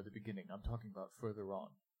 Yes, I know at the beginning. I'm talking about further on.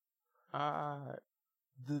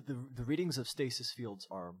 The readings of stasis fields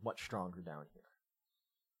are much stronger down here.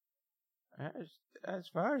 As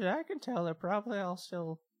far as I can tell, they're probably all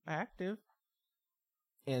still active.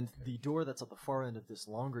 And the door that's at the far end of this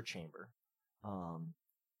longer chamber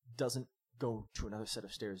doesn't go to another set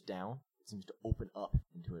of stairs down. It seems to open up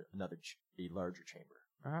into a larger chamber.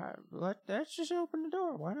 Let's just open the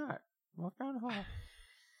door. Why not? Walk down the hall.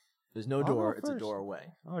 There's no I'll door. go It's a first.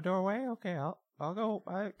 doorway. Oh, a doorway? Okay, I'll go.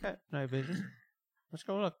 I got night vision. Let's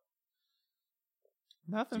go look.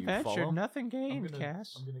 Nothing Do you ventured, follow? nothing gained,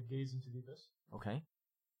 Cass. I'm gonna gaze into the abyss. Okay.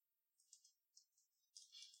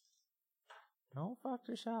 Don't fuck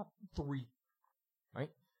this up. 3. Right?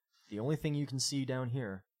 The only thing you can see down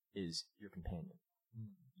here is your companion.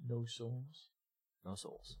 No souls. No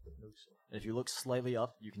souls. No souls. And if you look slightly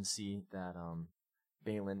up, you can see that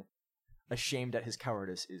Balin, ashamed at his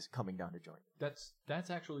cowardice, is coming down to join you. That's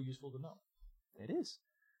actually useful to know. It is.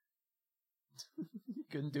 You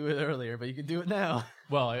couldn't do it earlier, but you can do it now.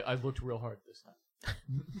 Well, I looked real hard this time.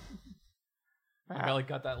 I barely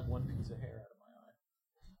got that one piece of hair out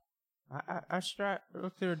of my eye. I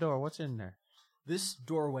look through the door. What's in there? This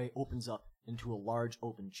doorway opens up into a large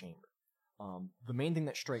open chamber. The main thing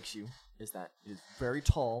that strikes you is that it is very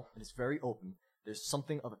tall and it's very open. There's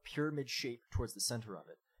something of a pyramid shape towards the center of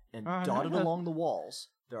it. And dotted along the walls,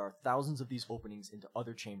 there are thousands of these openings into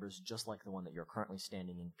other chambers just like the one that you're currently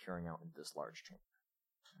standing in, peering out into this large chamber.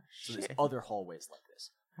 So there's other hallways like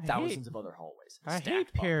this. Thousands of other hallways. I stacked hate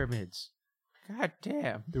up. pyramids. God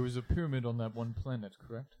damn. There was a pyramid on that one planet,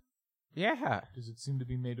 correct? Yeah. Does it seem to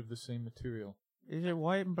be made of the same material? Is it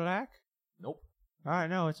white and black? Nope. Alright,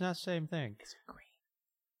 no, it's not the same thing. It's green.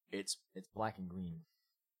 It's black and green.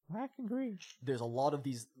 Black and green. There's a lot of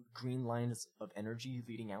these green lines of energy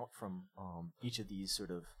leading out from each of these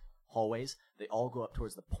sort of hallways. They all go up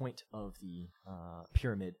towards the point of the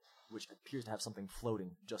pyramid, which appears to have something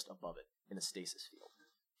floating just above it in a stasis field.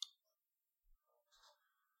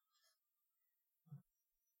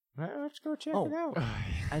 Let's go check it out.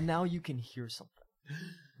 And now you can hear something.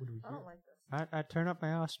 What do we I hear? don't like this. I turn up my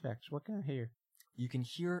aspects. What can I hear? You can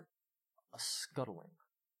hear a scuttling,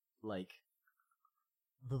 like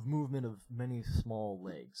the movement of many small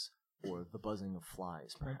legs, or the buzzing of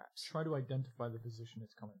flies, perhaps. Try to identify the position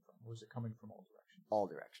it's coming from. Or is it coming from all directions? All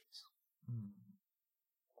directions.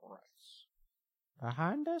 Right.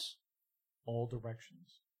 Behind us? All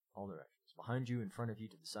directions. All directions. Behind you, in front of you,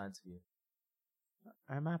 to the sides of you.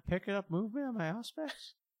 Am I picking up movement on my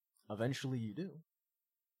aspects? Eventually you do.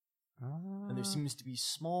 And there seems to be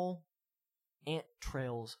small ant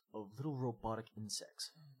trails of little robotic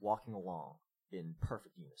insects walking along in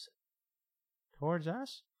perfect unison. Towards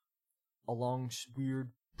us? Along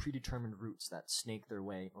weird predetermined routes that snake their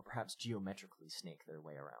way, or perhaps geometrically snake their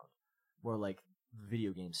way around. More like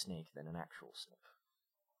video game snake than an actual snake.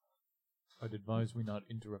 I'd advise we not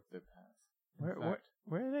interrupt their path.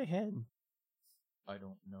 Where are they heading? I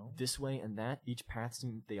don't know. This way and that, each path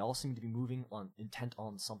they all seem to be moving on intent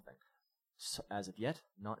on something. So, as of yet,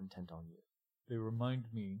 not intent on you. They remind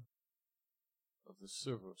me of the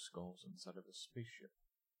servo skulls inside of a spaceship.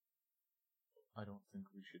 I don't think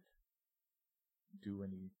we should do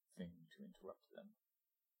anything to interrupt them.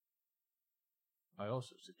 I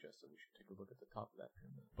also suggest that we should take a look at the top of that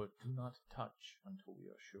pyramid, but do not touch until we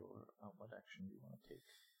are sure of what action we want to take.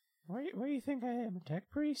 What do you think I am, a tech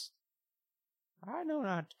priest? I know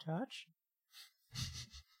not to touch.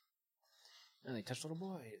 And they touch little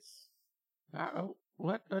boys.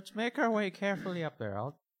 Let's make our way carefully up there.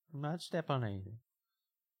 I'll not step on anything.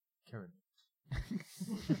 Karen.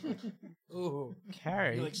 Ooh.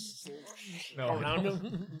 Carry. You like No. around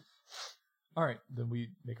him. All right, then we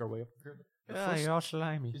make our way up the pyramid. Oh, you're all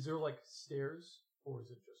slimy. Is there like stairs, or is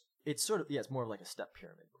it just? It's sort of, it's more like a step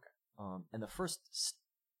pyramid. Okay. And the first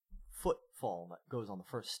footfall that goes on the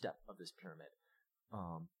first step of this pyramid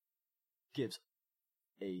gives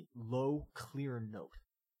a low, clear note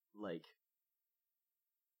like,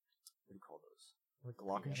 what do you call those? Like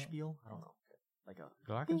glockenspiel? I don't know. Like a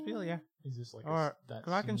Glockenspiel, yeah. Is this like Or that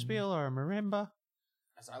Glockenspiel or a marimba.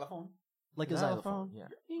 A xylophone? like a xylophone. Yeah.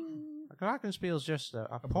 A Glockenspiel is just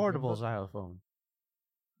a portable xylophone.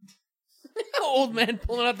 Old man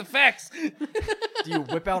pulling out the facts. Do you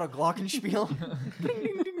whip out a glockenspiel?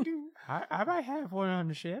 I might have one on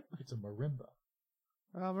the ship. It's a marimba.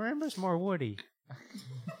 Well, marimba's more woody.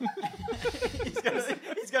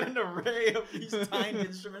 he's got an array of these tiny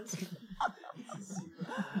instruments.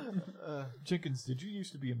 Jenkins, did you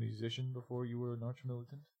used to be a musician before you were an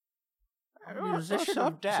arch-militant? Musician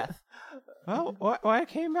of death. Well, when I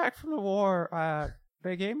came back from the war,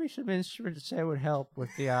 they gave me some instruments that would help with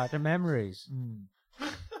the memories.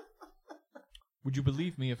 Would you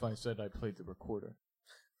believe me if I said I played the recorder?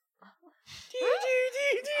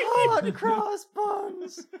 Hot cross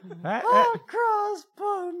buns! Hot cross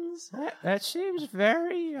buns! That seems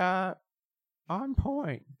very on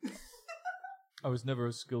point. I was never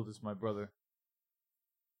as skilled as my brother.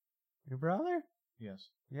 Your brother? Yes,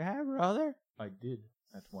 You have a brother? I did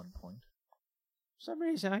at one point. For some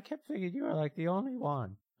reason, I kept thinking you were like the only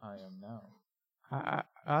one. I am now.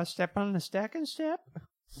 I'll step on the second step.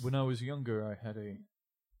 When I was younger, I had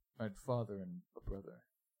father and a brother.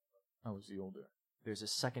 I was the older. There's a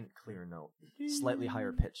second clear note, slightly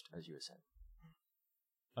higher pitched, as you ascend.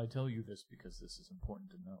 I tell you this because this is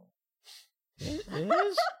important to know. It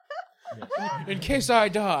is? Yes. In case I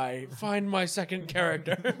die, find my second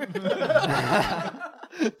character.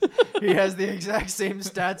 He has the exact same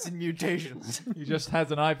stats and mutations. He just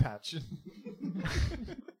has an eye patch.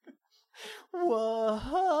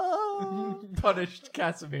 Whoa! Punished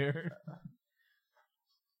Casimir.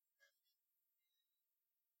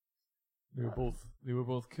 They were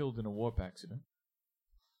both killed in a warp accident.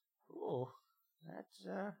 Oh, that's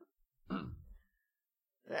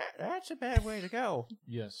a bad way to go.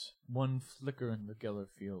 Yes, one flicker in the Geller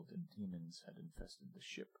field and demons had infested the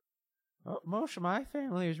ship. Well, most of my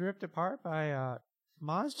family is ripped apart by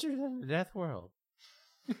monsters in the death world.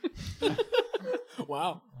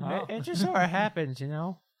 Wow. It just sort of happens, you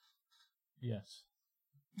know? Yes.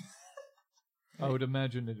 I would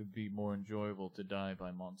imagine it would be more enjoyable to die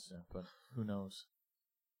by monster, but who knows?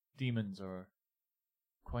 Demons are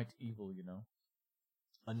quite evil, you know.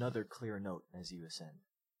 Another clear note as you ascend.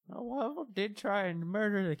 Well, one of them did try and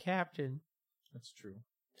murder the captain. That's true.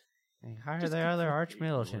 And hire the other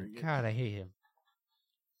arch-militant. God, I hate him.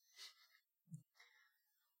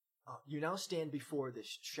 You now stand before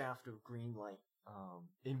this shaft of green light,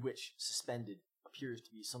 in which suspended appears to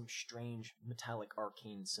be some strange metallic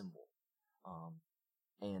arcane symbol.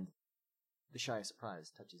 And the shy surprise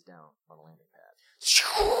touches down on the landing pad.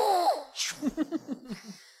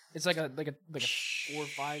 It's like a 4,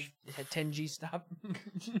 5, 10 G stop.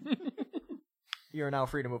 You are now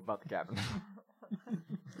free to move about the cabin.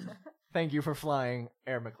 Thank you for flying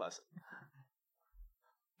Air Mcklesson.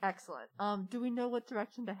 Excellent. Do we know what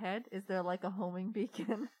direction to head? Is there like a homing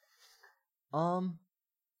beacon? We're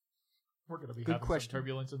gonna be Good having question. some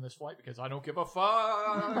turbulence in this flight because I don't give a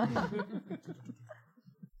fuck.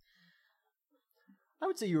 I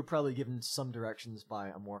would say you were probably given some directions by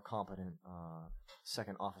a more competent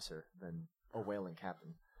second officer than a whaling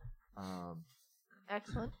captain.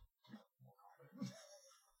 Excellent.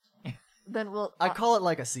 Then I call it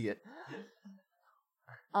like I see it.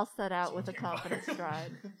 I'll set out with a confident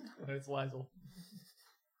stride. It's Lyzel.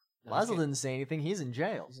 Lyzel didn't say anything. He's in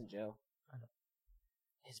jail. He's in jail.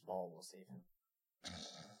 His ball will save him.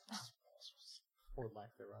 Or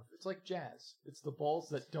lack thereof. It's like jazz. It's the balls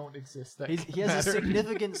that don't exist that He has a matter.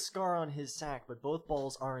 significant scar on his sack, but both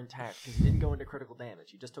balls are intact because he didn't go into critical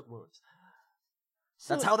damage. He just took wounds.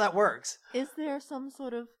 That's So how that works. Is there some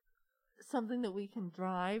sort of something that we can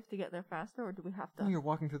drive to get there faster, or do we have to? No, you're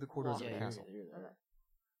walking through the corridors of the Yeah, castle. Okay.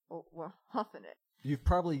 Oh, we're huffing it. You've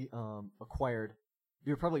probably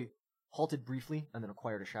you've probably halted briefly and then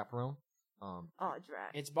acquired a chaperone. Oh,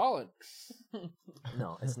 drat. It's ballin'.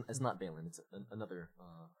 No, it's not Balin. It's another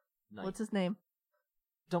knight. What's his name?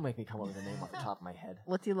 Don't make me come up with a name off the top of my head.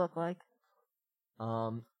 What's he look like?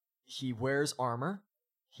 He wears armor.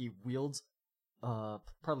 He wields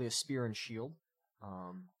probably a spear and shield.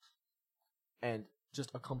 And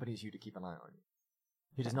just accompanies you to keep an eye on you.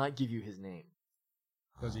 He does not give you his name.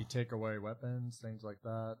 Does he take away weapons, things like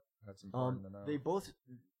that? That's important to know. They both.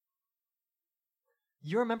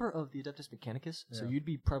 You're a member of the Adeptus Mechanicus, so Yeah. you'd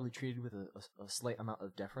be probably treated with a slight amount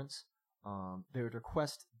of deference. They would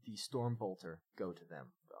request the Storm Bolter go to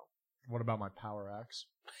them, though. What about my power axe?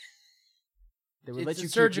 They would It's let a you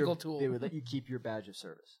surgical keep tool. They would let you keep your badge of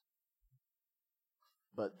service.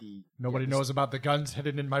 but the Nobody knows about the guns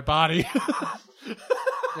hidden in my body.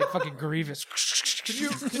 Like fucking Grievous.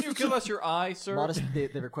 Can you give us your eye, sir? They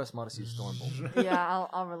request modesty of Stormbolt. Yeah,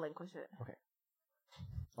 I'll relinquish it. Okay.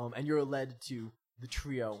 And you're led to the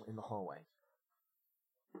trio in the hallway.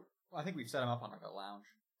 Well, I think we've set him up on like a lounge.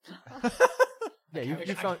 Yeah,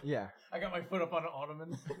 you found. Yeah. I got my foot up on an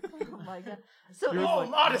ottoman. Oh my god. So,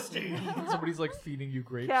 Modesty! Somebody's like feeding you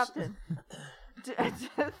grapes. Captain,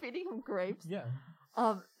 feeding him grapes. Yeah.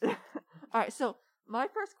 All right. So my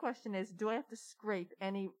first question is: do I have to scrape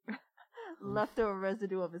any leftover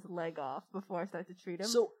residue of his leg off before I start to treat him?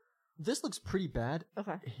 So this looks pretty bad.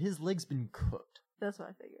 Okay, His leg's been cooked. that's what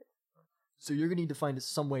I figured. So you're gonna need to find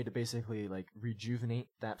some way to basically like rejuvenate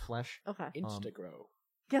that flesh. Okay. Instagrow.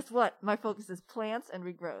 Guess what? My focus is plants and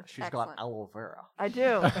regrowth. She's Excellent. got aloe vera. I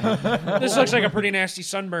do. This looks like a pretty nasty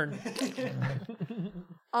sunburn. Here's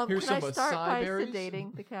Can I some start acai by berries.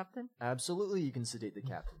 sedating the captain, Absolutely, you can sedate the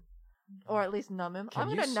captain. or at least numb him? Can I'm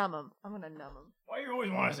you gonna numb him. I'm gonna numb him. Why you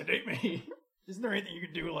always want to sedate me? Isn't there anything you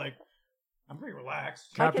can do? Like, I'm pretty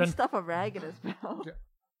relaxed. I Captain, can stuff a rag in his mouth.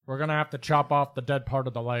 we're gonna have to chop off the dead part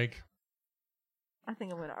of the leg. I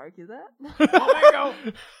think I'm gonna argue that. Oh, there you go.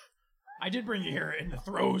 I did bring you here in the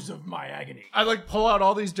throes of my agony. I like pull out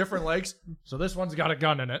all these different legs. So this one's got a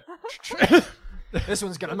gun in it. This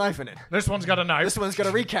one's got a knife in it. This one's got a knife. This one's got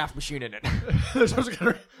a recalf machine in it. This one's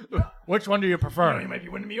got a... Which one do you You prefer? might be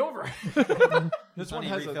winning me over. This Sonny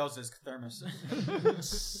one has a. refills his thermos.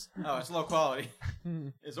 Oh, it's low quality.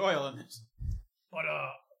 There's oil in this. But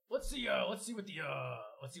let's see what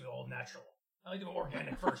the all natural. I like to go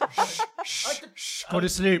organic first. I like to- Go to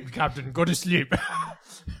sleep, Captain. Go to sleep.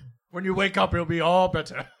 When you wake up, it'll be all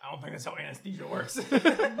better. I don't think that's how anesthesia works.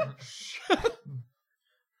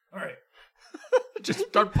 All right. Just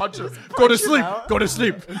start punching. Go to sleep. out. Go to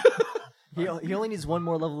sleep. He only needs one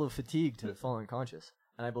more level of fatigue to fall unconscious,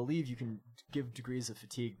 and I believe you can give degrees of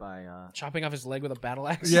fatigue by. Chopping off his leg with a battle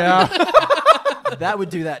axe. Yeah. That would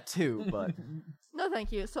do that too, but No,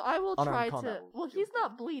 thank you. So I will Unarmed try combat to. will Well, he's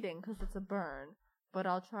not bleeding because it's a burn, but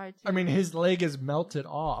I'll try to. I mean, his leg is melted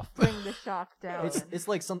off. bring the shock down. it's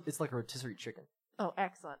like a rotisserie chicken. Oh,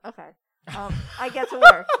 excellent. Okay. I get to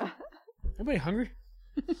work. Anybody hungry?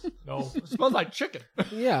 No. It smells like chicken.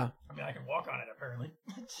 Yeah. I mean, I can walk on it apparently.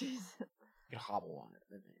 Jeez. You can hobble on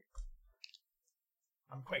it.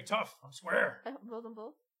 I'm quite tough. I'm square. Both and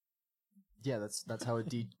both. Yeah, that's how a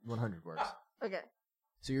D100 works. Okay.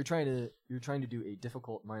 So you're trying to do a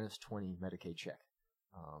difficult -20 Medicaid check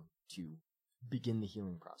to begin the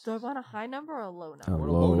healing process. Do I want a high number or a low number? You want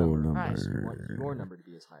a low number. Alright. Yes, you want your number to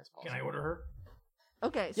be as high as possible. Can I order her?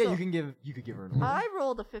 Okay. Yeah, So you could give her an order. I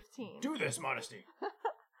rolled a 15. Do this, modesty.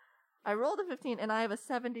 I rolled a 15, and I have a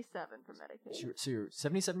 77 for Medicaid. So you're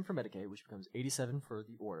 77 for Medicaid, which becomes 87 for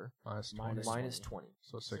the order, minus 20.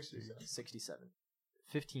 So 60. 67.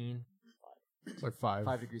 15, It's like 5.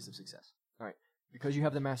 5 degrees of success. All right. Because you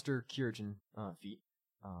have the Master Curagen feat,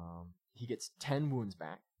 he gets 10 wounds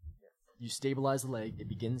back. You stabilize the leg. It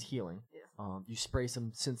begins healing. Yes. You spray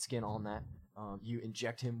some synth skin on that. You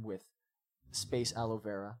inject him with space aloe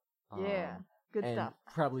vera. Yeah. Good and stuff.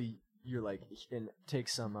 probably you're like, and take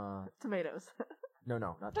some, Tomatoes. no,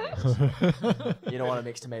 not tomatoes. You don't want to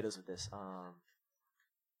mix tomatoes with this.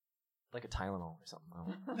 Like a Tylenol or something.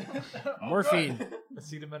 I don't know. Morphine.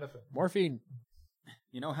 Acetaminophen. Morphine.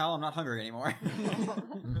 You know, Hal, I'm not hungry anymore.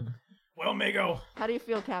 Well, Mago, How do you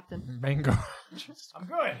feel, Captain? Mango. I'm good.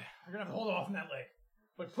 You're gonna have to hold off on that leg,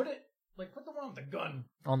 but put the one with the gun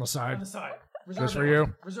On the on side. the side. Just for that you.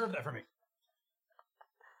 one. Reserve that for me.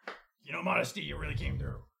 You know, modesty, you really came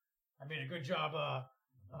through. I made a good job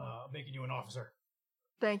making you an officer.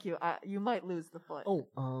 Thank you. You might lose the foot. Oh,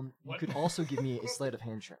 you What? could also give me a sleight of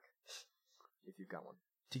hand check if you've got one.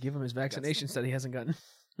 To give him his vaccinations that he hasn't gotten.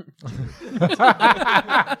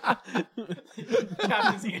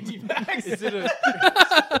 Captain's anti-vax.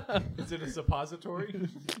 Is it a suppository?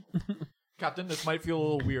 Captain, this might feel a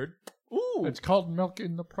little weird. Ooh. It's called milk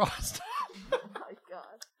in the prostate. Oh my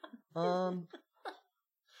god.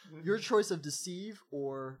 Your choice of deceive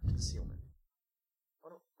or concealment.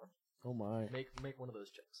 Oh my. Make one of those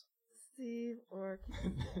checks. Steve or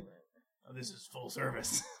Oh, this is full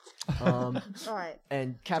service. All right.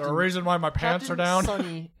 And Is Captain. there a reason why my pants Captain are down?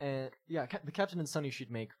 Sunny and the Captain and Sunny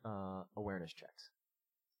should make awareness checks.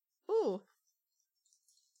 Ooh.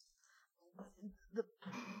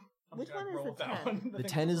 I'm Which just gonna one is roll the with that 10? one. The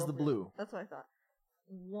 10 is the blue. That's what I thought.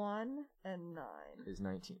 1 and 9. Is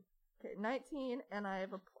 19. Okay, 19, and I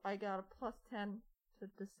got a plus 10 to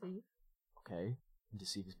deceive. Okay.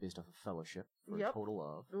 Deceive is based off of fellowship for a Yep. total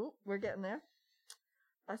of. Ooh, we're getting there.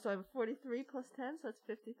 So I have a 43 plus 10, so that's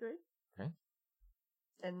 53. Okay.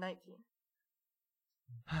 and 19.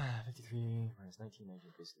 53 minus 19,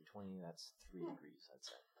 19 basically 20. That's 3 degrees, I'd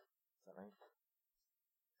say. Is that right?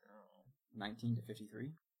 19 to 53?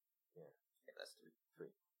 Yeah. Yeah, that's 3.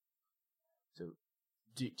 So,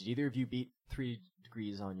 did either of you beat 3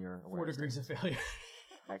 degrees on your 4 awareness? degrees of failure.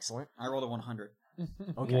 Excellent. I rolled a 100.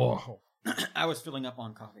 Okay. Whoa. I was filling up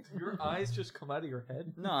on coffee. Your eyes just come out of your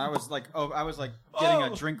head. No, I was like getting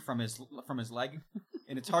a drink from his leg,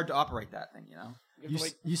 and it's hard to operate that thing, you know.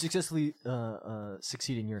 You successfully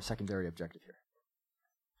succeed in your secondary objective here.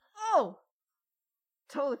 Oh!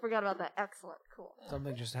 Totally forgot about that. Excellent. Cool.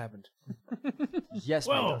 Something just happened. Yes,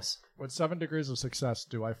 Whoa. Mandos. With 7 degrees of success,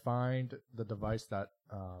 do I find the device that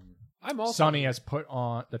I'm also Sonny has put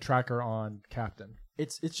on the tracker on Captain?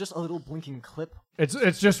 It's just a little blinking clip It's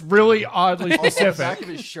just really oddly on the back specific. of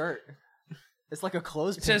his shirt. It's like a It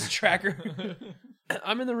clothespin. says tracker.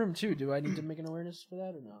 I'm in the room too. Do I need to make an awareness for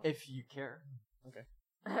that or no? If you care.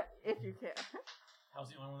 If you care. How's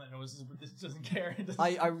the only one that knows this doesn't care? It doesn't-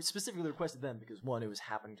 I specifically requested them because, one, it was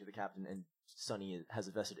happening to the captain, and Sonny has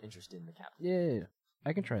a vested interest in the captain. Yeah.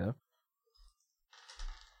 I can try though.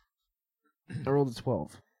 I rolled a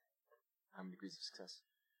 12. How many degrees of success?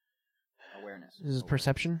 Awareness. This is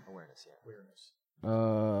perception. Awareness, yeah. Awareness.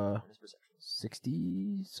 Awareness perception.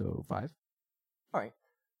 60, so 5. Alright.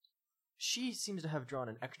 She seems to have drawn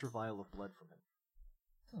an extra vial of blood from him.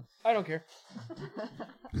 I don't care.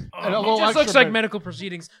 And a It little just looks extra like bit- medical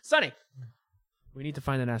proceedings. Sonny, we need to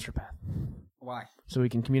find an astropath Why? so we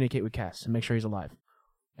can communicate with Cass and make sure he's alive.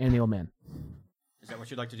 And the old man. Is that what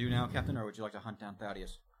you'd like to do now, Captain, or would you like to hunt down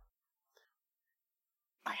Thaddeus?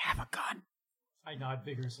 I have a gun. I nod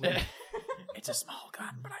vigorously. It's a small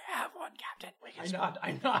gun, but I have one, Captain.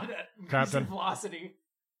 I nod at Captain. increasing velocity.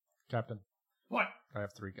 Captain, What? I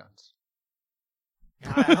have 3 guns.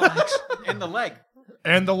 In the leg.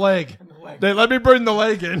 And the leg. In the leg. They let me bring the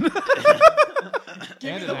leg in. Give me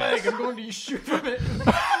And the an leg. axe. I'm going to shoot from it.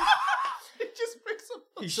 It just picks him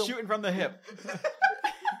up. He's shooting from the hip.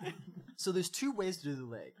 So there's 2 ways to do the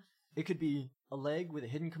leg. It could be a leg with a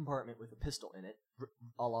hidden compartment with a pistol in it,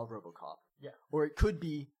 a la RoboCop. Yeah. Or it could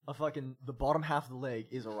be the bottom half of the leg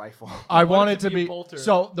is a rifle. I want want it it to to be a be. bolter.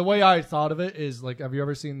 So the way I thought of it is like, have you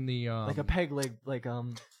ever seen the like a peg leg,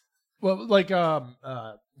 well, like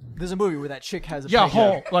there's a movie where that chick has a yeah, peg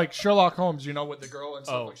leg. Holmes, like Sherlock Holmes, you know, with the girl and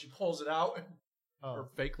stuff, Oh. like she pulls it out and her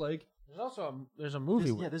fake leg. There's also there's a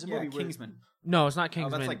movie. Yeah, there's a Yeah, movie where Kingsman. No, it's not Oh,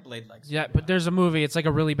 Kingsman. that's like Blade Legs. Yeah, but there's a movie. It's like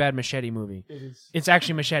a really bad machete movie. It is. It's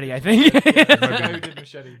actually Machete, I think. The guy who did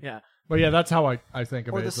Machete. Yeah. But yeah, that's how I think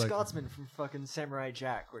of or it. the It's like, Scotsman from fucking Samurai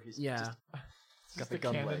Jack, where he's Yeah. just got the the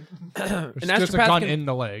gun canon. leg. it's An just a astropath gun can- in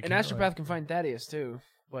the leg. An astropath can find Thaddeus too,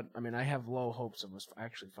 but I mean, I have low hopes of us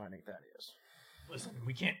actually finding Thaddeus. Listen,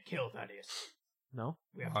 we can't kill Thaddeus. No.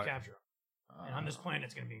 We have to Alright. capture him. And on this planet,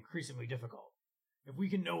 it's going to be increasingly difficult. If we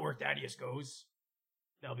can know where Thaddeus goes,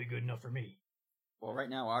 that'll be good enough for me. Well, right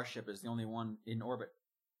now our ship is the only one in orbit.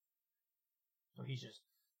 So he's just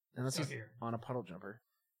Unless stuck he's here. on a puddle jumper.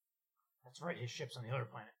 That's right. His ship's on the other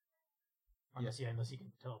planet. Unless he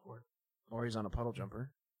can teleport. Or he's on a puddle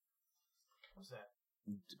jumper. What's that?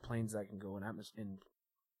 Planes that can go in in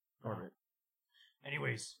orbit.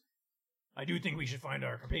 Anyways, I do think we should find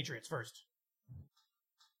our compatriots first.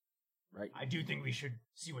 Right. I do think we should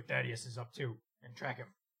see what Thaddeus is up to and track him.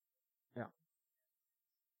 Yeah.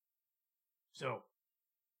 So,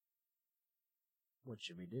 What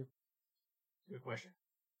should we do? good question.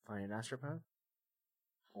 Find an astropath?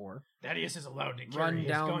 Or Thaddeus is allowed to Run carry his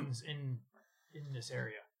down- guns in this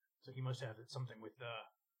area, so he must have something with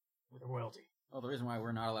royalty. Well, the reason why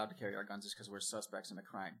we're not allowed to carry our guns is because we're suspects in a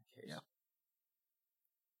crime case. Yeah.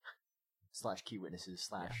 / key witnesses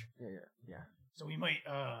 / yeah. So we might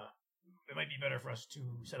it might be better for us to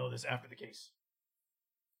settle this after the case.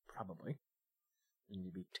 Probably. We need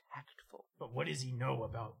to be tactful. But what does he know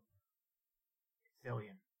about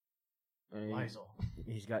Thelian? Lyzel,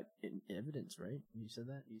 He's got evidence, right? You said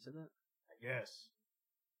that? I guess.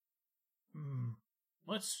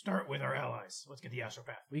 Let's start with our allies. Let's get the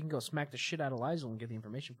astropath. We can go smack the shit out of Lyzel and get the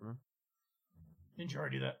information from him. Didn't you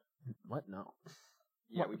already do that? What? No.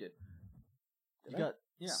 Yeah, we did. You got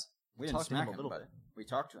Yeah. We didn't talk to him smack a him, little but bit. we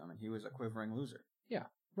talked to him, and he was a quivering loser.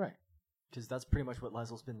 Right. because that's pretty much what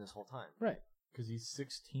Lysel's been this whole time. Right. Because he's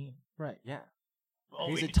 16. Right. Yeah, All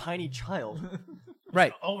he's we a need- tiny child.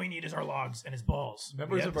 Right. All we need is our logs and his balls.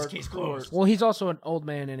 Members We have of this our case crew are- closed. Well, he's also an old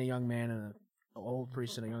man and a young man and an old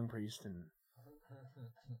priest and a young priest and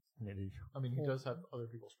I mean, he does have other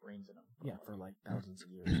people's brains in him. yeah, for like thousands of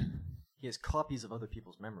years. He has copies of other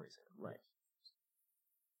people's memories. Right.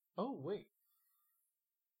 Oh, wait.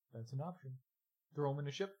 That's an option. Throw him in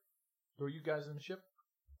a ship. Throw you guys in a ship.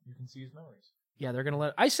 You can see his memories. Yeah, they're gonna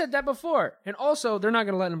let. I said that before, and also they're not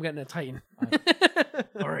gonna let him get in a Titan.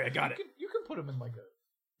 All right, I got it. You can put him in like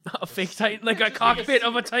A fake Titan, like a Just like a cockpit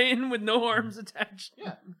of a secret. Titan with no arms attached.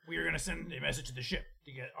 Yeah. We are going to send a message to the ship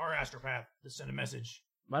to get our astropath to send a message.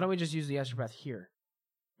 Why don't we just use the astropath here?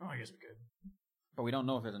 Oh, I guess we could. But we don't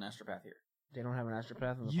know if there's an astropath here. They don't have an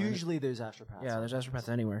astropath on the Usually there's astropaths. planet? Yeah, there's astropaths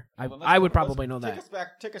anywhere. Well, then I would let's- probably know take that. Us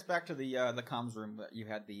back, take us back to the comms room that you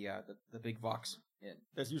had the big Vox in.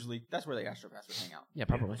 That's where the astropaths would hang out. Yeah,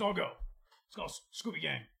 probably. Let's all go. Let's go, Scooby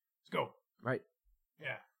Gang. Let's go. Right.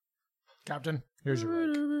 Yeah. Captain, here's your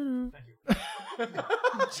leg. Thank you.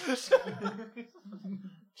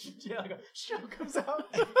 Yeah, like a shell comes out.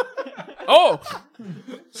 Oh!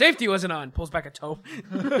 Safety wasn't on. Pulls back a toe.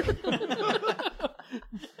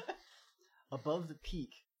 Above the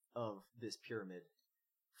peak of this pyramid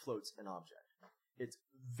floats an object. It's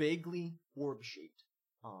vaguely orb-shaped,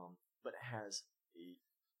 but has a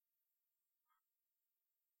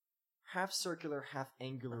half-circular,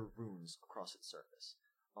 half-angular runes across its surface.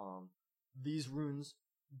 These runes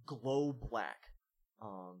glow black,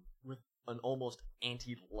 with an almost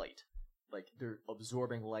anti-light, like they're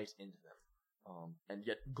absorbing light into them, and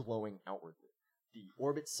yet glowing outwardly. The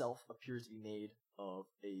orb itself appears to be made of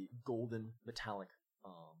a golden metallic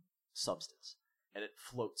substance, and it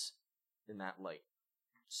floats in that light,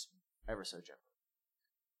 ever so gently.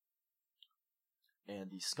 And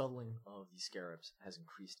the scuttling of the scarabs has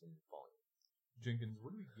increased in volume. Jenkins,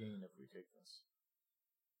 what do we gain if we take this?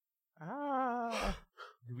 Ah,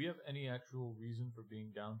 Do we have any actual reason for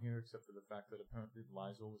being down here except for the fact that apparently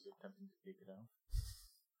Lyzel was attempting to take it out?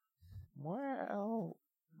 well,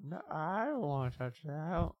 no, I don't want to touch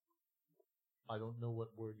that. I don't know what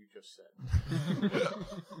word you just said.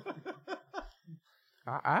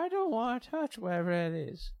 I don't want to touch whatever it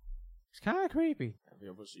is. It's kind of creepy. Have you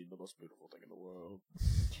ever seen the most beautiful thing in the world?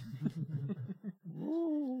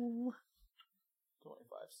 Ooh.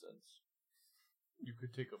 25 cents. You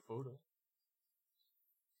could take a photo.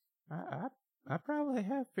 I probably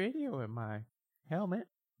have video in my helmet.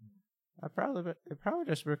 It probably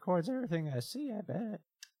just records everything I see, I bet.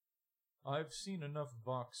 I've seen enough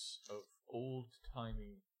Vox of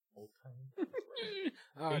old-timey, Oh,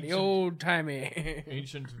 the Ancient- old timey.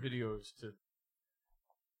 ancient videos to...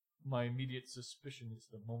 My immediate suspicion is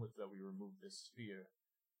the moment that we remove this sphere,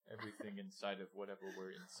 everything inside of whatever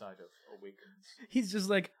we're inside of awakens. He's just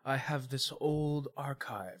like, I have this old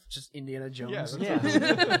archive. Just Indiana Jones. Yeah,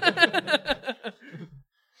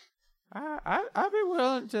 I'd be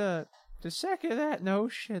willing to second that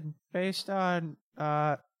notion based on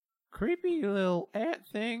creepy little ant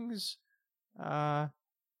things,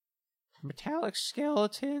 metallic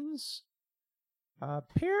skeletons, a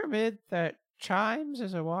pyramid that chimes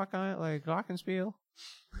as I walk on it like glockenspiel.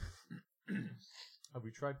 Have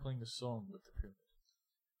we tried playing the song with the pyramid?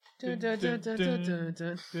 Dun, dun, dun, dun, dun,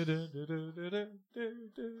 dun,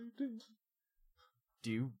 dun.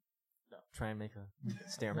 Do you try and make a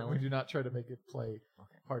stair We melody? do not try to make it play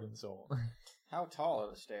heart and soul. How tall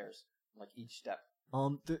are the stairs? Like each step?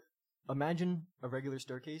 Imagine a regular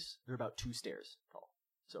staircase. They're about 2 stairs tall.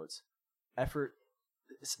 So it's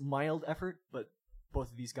mild effort, but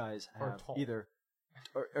both of these guys Are have tall. either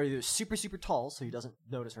super, super tall, so he doesn't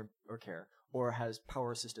notice or care, or has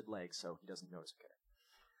power-assisted legs, so he doesn't notice or care.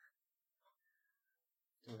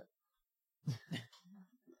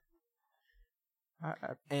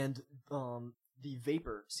 And the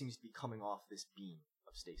vapor seems to be coming off this beam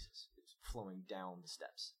of stasis. It's flowing down the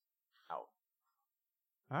steps, out.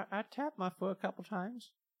 I tapped my foot a couple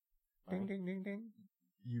times. Ding, Alright. ding, ding, ding.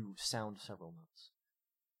 You sound several notes.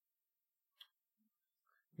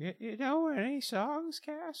 You know any songs,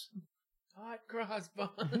 Cass? Hot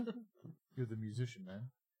crossbone. You're the musician, man.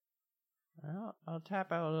 Well, I'll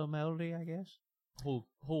tap out a little melody, I guess. Hold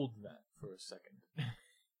that for a second.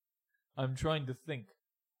 I'm trying to think.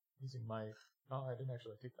 Using my... Oh, I didn't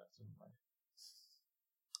actually take that. It's in my...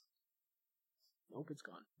 Nope, it's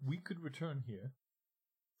gone. We could return here,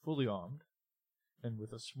 fully armed, and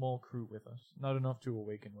with a small crew with us. Not enough to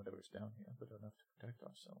awaken whatever's down here, but enough to protect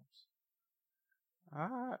ourselves.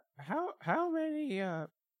 How many,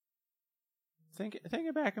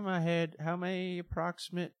 thinking back in my head, how many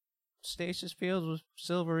approximate stasis fields with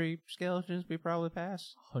silvery skeletons we probably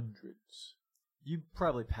passed? Hundreds. You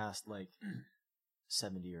probably passed like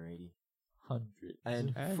 70 or 80. Hundreds.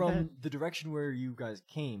 And And from then- the direction where you guys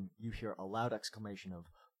came, you hear a loud exclamation of,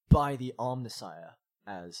 "By the Omnissiah,"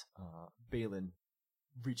 as Balin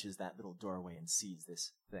reaches that little doorway and sees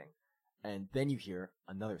this thing. And then you hear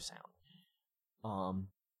another sound.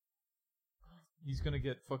 He's gonna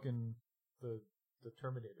get fucking the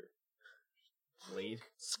Terminator. Blade.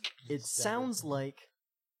 It sounds like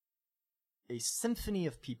a symphony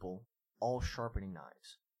of people all sharpening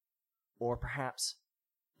knives. Or perhaps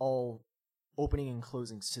all opening and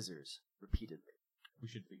closing scissors repeatedly. We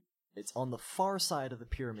should leave. It's on the far side of the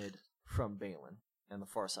pyramid from Balin, and the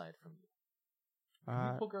far side from you.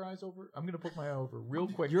 Can we poke our eyes over? I'm gonna poke my eye over real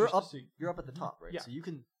quick. You're just up. To see. You're up at the top, right? Yeah. So you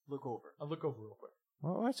can look over. I'll look over real quick.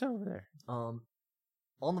 What's over there?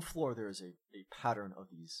 On the floor there is a pattern of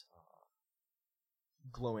these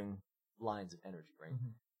glowing lines of energy, right?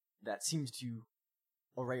 Mm-hmm. That seems to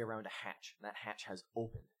array around a hatch. And that hatch has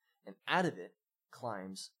opened, and out of it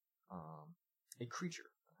climbs a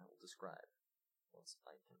creature that I will describe once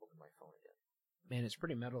I can open my phone again. Man, it's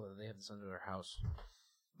pretty metal that they have this under their house.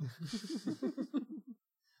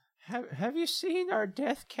 Have you seen our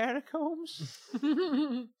death catacombs?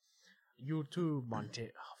 You too, Monte.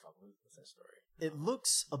 Oh, fuck, what's that story? It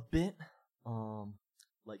looks a bit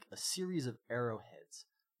like a series of arrowheads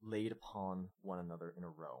laid upon one another in a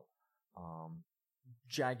row.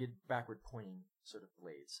 Jagged, backward-pointing sort of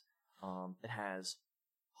blades. It has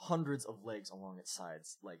hundreds of legs along its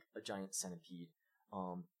sides, like a giant centipede.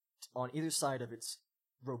 On either side of its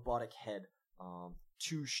robotic head,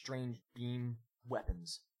 two strange beam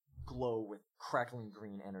weapons glow with crackling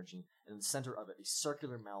green energy, and in the center of it, a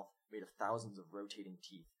circular mouth made of thousands of rotating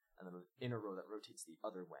teeth, and then an inner row that rotates the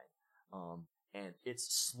other way. And it's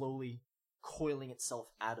slowly coiling itself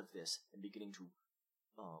out of this and beginning to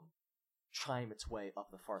chime its way up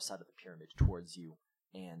the far side of the pyramid towards you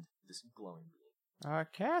and this glowing being.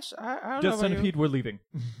 Cass, I don't know Death about Centipede, we're leaving.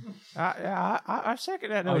 I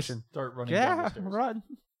second that notion. Start running down the Yeah, stairs. run.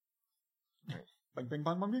 Bang, bang,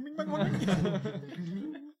 bang, bang, bang, bang,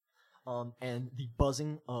 bang. And the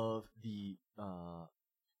buzzing of the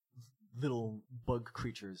little bug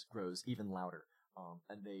creatures grows even louder,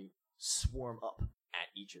 and they swarm up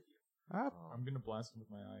at each of you. I'm gonna blast him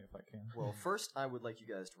with my eye if I can. Well, first, I would like you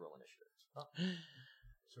guys to roll initiative.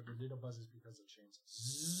 So tornado buzzes because it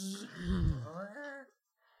changes.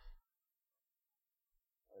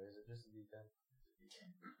 Or is it just a D10?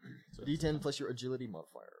 So D10 plus your agility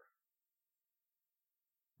modifier.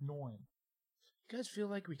 9. You guys feel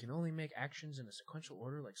like we can only make actions in a sequential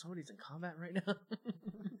order, like somebody's in combat right now?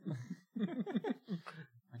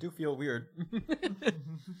 I do feel weird.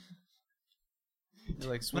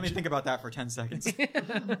 Like Let me think about that for 10 seconds.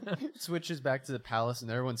 switches back to the palace and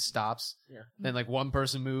everyone stops. Yeah. Then like one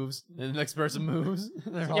person moves, then the next person moves.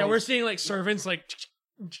 Yeah, we're seeing like servants like.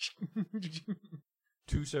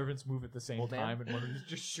 2 servants move at the same Old man? time, and one of them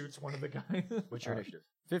just shoots one of the guys. What's your initiative?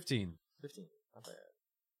 15. 15. Not bad.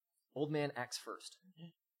 Old man acts first.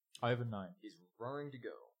 I have a 9. He's roaring to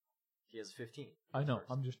go. He has a 15. I know.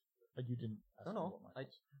 First. I'm just. You didn't. I don't ask me know. what mine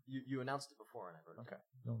was. You announced it before, and I wrote it. Okay.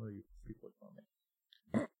 No, you people ignore me.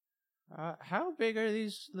 How big are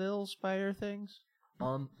these little spider things?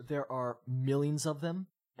 There are millions of them,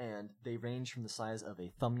 and they range from the size of a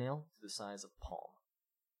thumbnail to the size of a palm.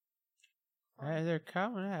 They're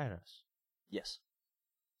coming at us. Yes.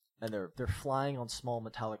 And they're flying on small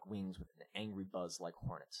metallic wings with an angry buzz like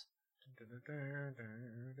hornets. Scarabs.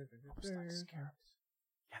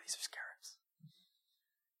 Yeah, these are scarabs.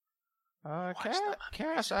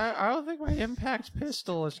 Cass, I don't think my impact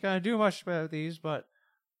pistol is gonna do much about these, but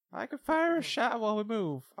I could fire a shot while we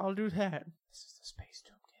move. I'll do that. This is the Space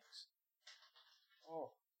Tomb Kings.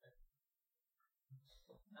 Oh.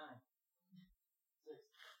 9.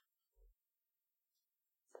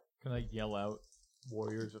 Can I yell out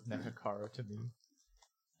 "Warriors of Nekakara" to me?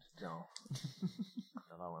 No.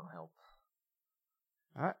 No, that won't help.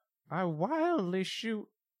 I wildly shoot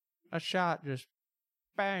a shot, just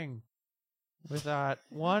bang, with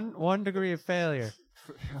one degree of failure.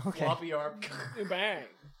 Okay. Floppy arm. Bang.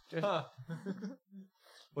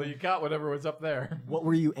 Well, you got whatever was up there. What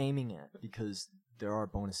were you aiming at? Because there are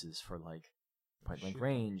bonuses for like point blank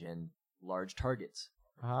range and large targets.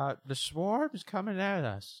 The swarm's coming at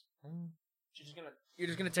us. You're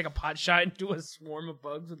just gonna take a pot shot into a swarm of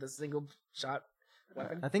bugs with a single shot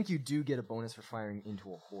weapon? I think you do get a bonus for firing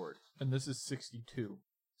into a horde. And this is 62.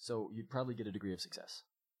 So you'd probably get a degree of success.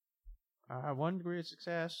 1 degree of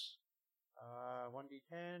success.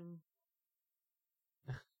 1d10.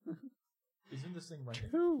 Isn't this thing rending?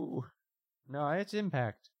 2. No, it's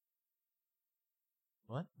impact.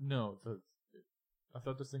 What? No, I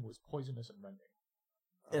thought this thing was poisonous and rending.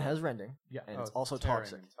 It has rending. Yeah. And it's also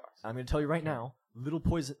toxic. I'm going to tell you right now, little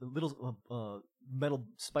metal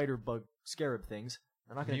spider bug scarab things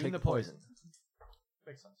are not going to take the poison.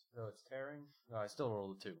 Makes sense. So it's tearing. No, I still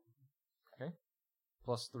rolled a 2. Okay.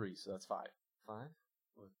 Plus 3, so that's 5. 5?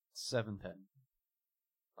 7 pen.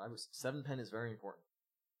 7 pen is very important.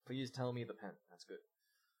 Please tell me the pen. That's good.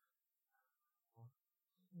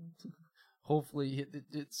 Hopefully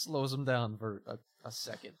it slows him down for a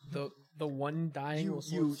second. The one dying will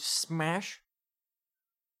You smash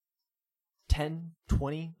 10,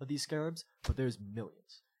 20 of these scarabs, but there's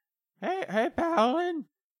millions. Hey, Paladin!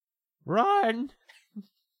 Run!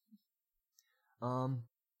 Oh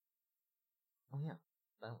yeah,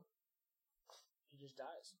 that one. He just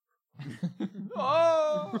dies.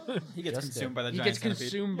 Oh! He gets consumed by the He giant gets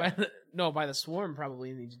centipede. consumed by the swarm probably,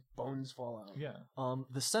 and his bones fall out. Yeah.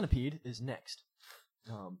 The centipede is next,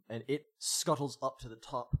 and it scuttles up to the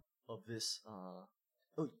top of this. Oh,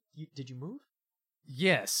 did you move?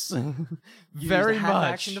 Yes. You Very used a half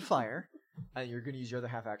much. action to fire, and you're going to use your other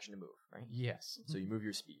half action to move, right? Yes. So you move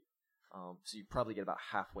your speed. So you probably get about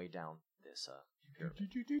halfway down this pyramid.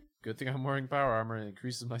 Good thing I'm wearing power armor and it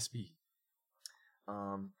increases my speed.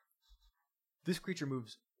 This creature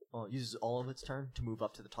uses all of its turn to move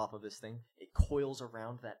up to the top of this thing. It coils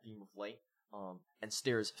around that beam of light, and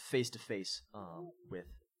stares face to face with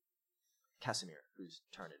Casimir, whose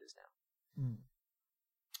turn it is now.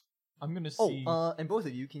 I'm gonna see. And both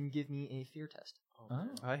of you can give me a fear test.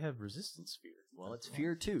 I have resistance fear. Well, it's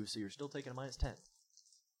fear 2, so you're still taking a -10. It's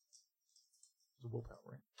a willpower,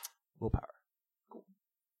 right? Willpower.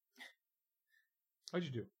 How'd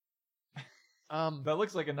you do? That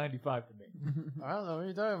looks like a 95 to me. I don't know what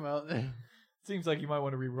you're talking about. Seems like you might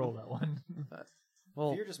want to re-roll that one.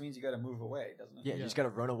 Well, Fear just means you gotta move away, doesn't it? Yeah, you just gotta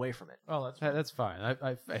run away from it. Oh, that's fine.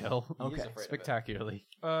 I fail. He is Okay. afraid of it. Spectacularly.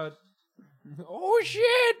 Oh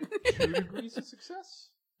shit! 2 degrees of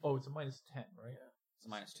success? Oh, it's a -10, right? It's a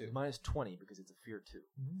 -2. -20 because it's a fear 2.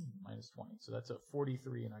 -20. So that's a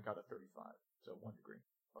 43, and I got a 35. So 1 degree.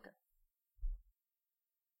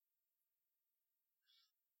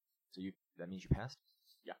 So that means you passed?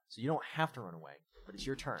 Yeah. So you don't have to run away, but it's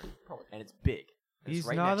your turn. Probably. And it's big. And it's He's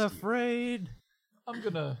right not next to you. afraid. I'm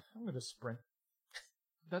gonna sprint.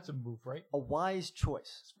 That's a move, right? A wise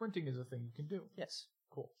choice. Sprinting is a thing you can do. Yes.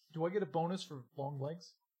 Cool. Do I get a bonus for long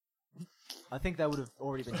legs? I think that would have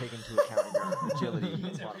already been taken into account in your agility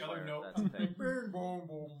It's every modifier. other note. That's the thing.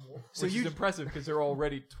 So which is impressive because they're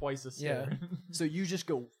already twice as Yeah. scary. So you just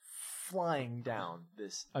go flying down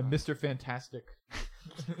this. I'm Mr. Fantastic.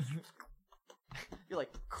 You're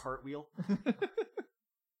like cartwheel.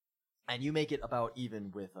 And you make it about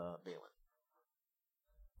even with Balin,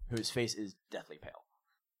 whose face is deathly pale.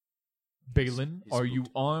 Balin, He's are you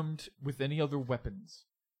spooked. armed with any other weapons?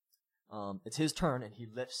 It's his turn, and he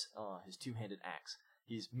lifts his two-handed axe.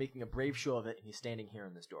 He's making a brave show of it, and he's standing here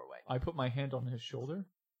in this doorway. I put my hand on his shoulder,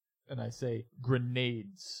 and I say,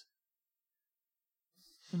 "Grenades."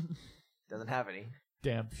 Doesn't have any.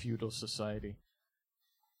 Damn feudal society.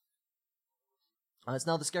 It's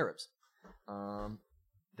now the scarabs.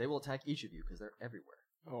 They will attack each of you because they're everywhere.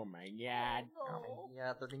 Oh my god.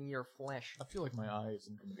 Yeah, they're in your flesh. I feel like my eye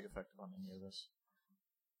isn't going to be effective on any of this.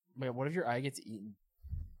 Wait, what if your eye gets eaten?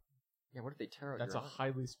 Yeah, what if they tear out That's a your eye?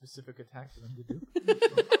 highly specific attack for them to do.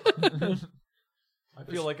 I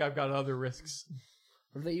feel like I've got other risks.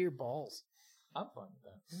 What if they eat your balls? I'm fine with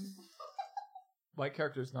that. My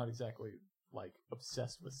character's not exactly, like,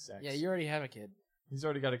 obsessed with sex. Yeah, you already have a kid. He's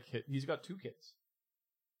already got a kid. He's got 2 kids.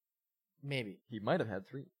 Maybe. He might have had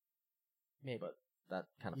 3, Maybe. but that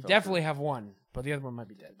kind of. You definitely have one, but the other one might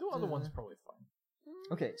be dead. The other one's probably fine.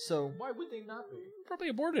 Okay, so Why would they not be? Probably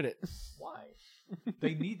aborted it. Why?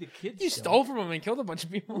 They need the kids. You still. stole from him and killed a bunch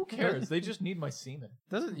of people. Who cares? They just need my semen.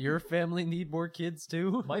 Doesn't your family need more kids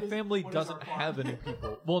too? My family doesn't have any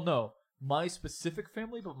people. Well, no. My specific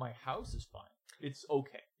family, but my house is fine. It's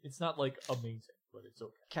okay. It's not, like, amazing, but it's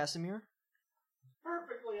okay. Casimir,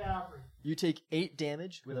 Perfectly average. you take 8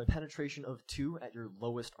 damage with a penetration of 2 at your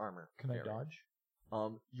lowest armor. Can I area. dodge?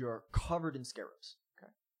 You're covered in scarabs.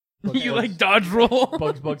 You like dodge roll.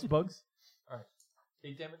 Bugs. Alright.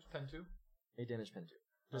 8 damage, pen 2. 8 damage, pen 2.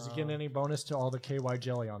 Does he get any bonus to all the KY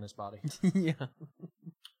jelly on his body? Yeah.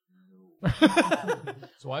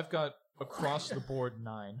 So I've got across the board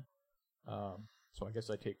 9. So I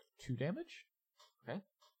guess I take 2 damage? Okay.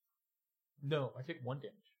 No, I take 1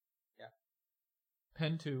 damage. Yeah.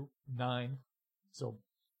 Pen 2, 9. So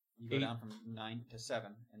You go 8. down from 9 to 7,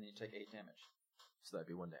 and then you take 8 damage. So that'd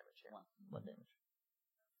be 1 damage. Yeah. 1 damage.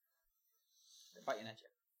 They're biting at you.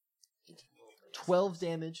 12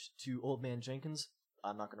 damage to Old Man Jenkins.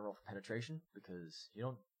 I'm not going to roll for penetration because you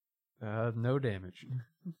don't. No damage.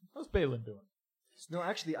 How's Balin doing? No,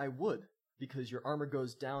 actually, I would because your armor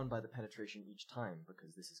goes down by the penetration each time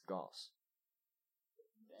because this is Gauss.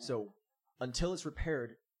 So until it's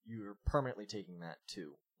repaired, you're permanently taking that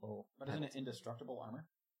too. Oh, But isn't it indestructible armor?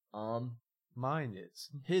 Mine is.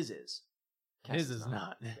 His is His is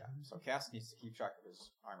not. So Cass needs to keep track of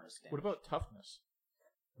his armor's damage. What about toughness?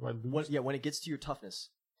 Do I lose? When it gets to your toughness,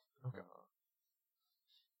 okay,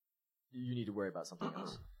 you need to worry about something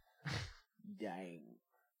else. Dang.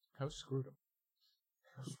 How screwed him?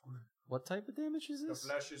 What type of damage is this?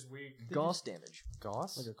 flesh is weak. Gauss damage,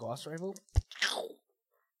 Gauss? Like a Gauss rifle?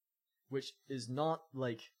 which is not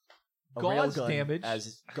like a Gauss railgun damage.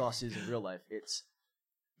 as Gauss is in real life. It's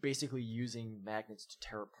basically using magnets to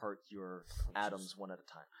tear apart your atoms one at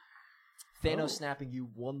a time. Thanos snapping you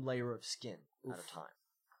one layer of skin at a time.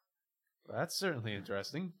 That's certainly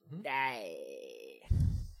interesting. Die.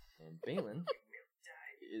 And Balin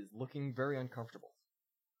is looking very uncomfortable.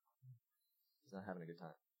 He's not having a good time.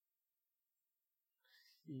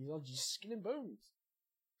 He's all just skin and bones.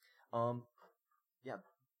 Yeah.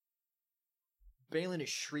 Balin is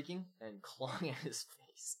shrieking and clawing at his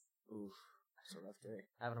face. Oof. It's a rough day.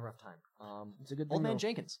 Having a rough time. It's a good thing. Old Man though.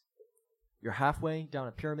 Jenkins. You're halfway down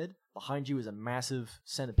a pyramid. Behind you is a massive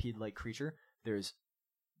centipede-like creature. There's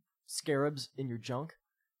scarabs in your junk.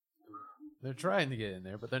 They're trying to get in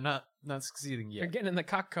there, but they're not succeeding They're yet. getting in the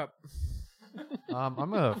cock cup. I'm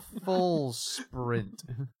gonna full sprint,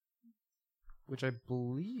 which I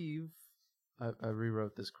believe I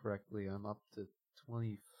rewrote this correctly. I'm up to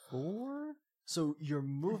 24. So your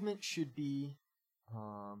movement should be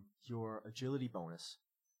your agility bonus,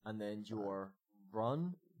 and then your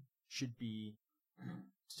run should be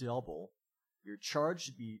double. Your charge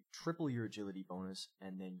should be triple your agility bonus,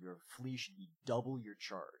 and then your flee should be double your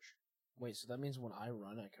charge. Wait, so that means when I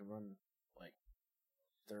run, I can run like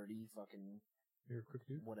 30 fucking You're a quick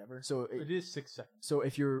dude. whatever. So It is 6 seconds. So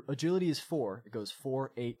if your agility is 4, it goes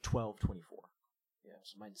 4, 8, 12, 24. Yeah,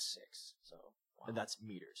 so mine's 6. So And that's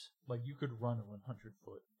meters. Like you could run a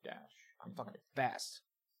 100-foot dash. I'm fucking fast.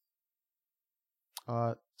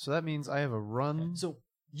 So that means I have a run. So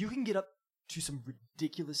you can get up to some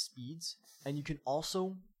ridiculous speeds, and you can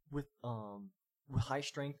also with high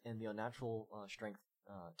strength and the unnatural strength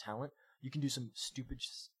talent, you can do some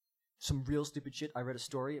real stupid shit. I read a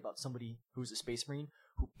story about somebody who was a space marine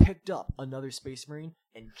who picked up another space marine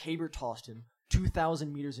and caber tossed him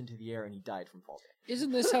 2,000 meters into the air, and he died from fall damage.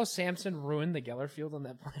 Isn't this how Samson ruined the Geller field on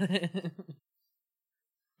that planet?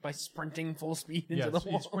 By sprinting full speed into the he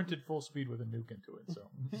wall. sprinted full speed with a nuke into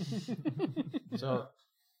it. So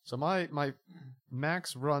So my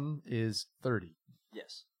max run is 30.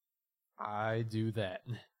 Yes. I do that.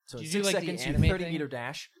 So Did in you do 6 like the seconds, you anime 30-meter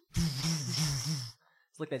dash.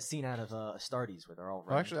 It's like that scene out of Astartes where they're all Well,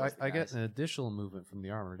 running. actually, towards the I get guys. an additional movement from the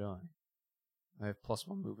armor, don't I? I have +1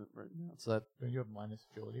 movement right now. So that don't you have minus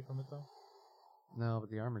agility from it though? no, but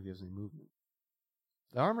the armor gives me movement.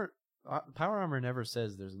 The armor, power armor never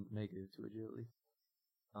says there's a negative to agility.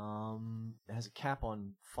 It has a cap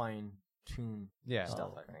on fine-tune Yeah.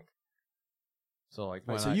 stuff, Oh, I think. So like,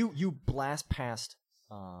 Right, when so I- you blast past.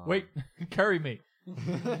 Wait, carry me.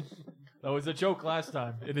 That was a joke last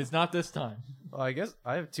time. It is not this time. Well, I guess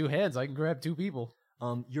I have 2 hands. I can grab 2 people.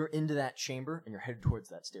 You're into that chamber and you're headed towards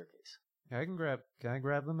that staircase. Can I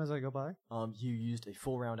grab them as I go by? You used a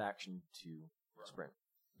full round action to sprint.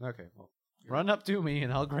 Okay, well, run up to me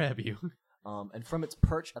and I'll grab you. And from its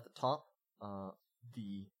perch at the top,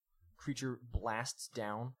 the creature blasts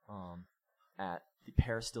down at the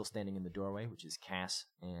pair still standing in the doorway, which is Cass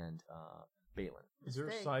and Balin. Is there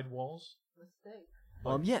Mistake. side walls? Mistake.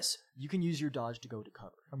 Yes, you can use your dodge to go to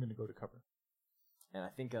cover, I'm going to go to cover. and I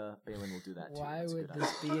think Balin will do that too. Why That's a would good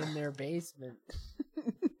this idea. be in their basement?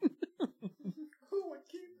 Who would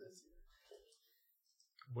keep this?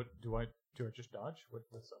 What do I just dodge?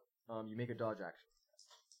 What's up? You make a dodge action,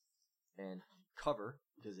 and cover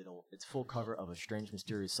because it's full cover of a strange,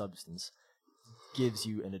 mysterious substance gives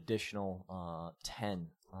you an additional 10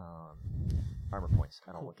 armor points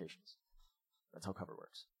at all locations. That's how cover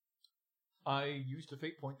works. I used a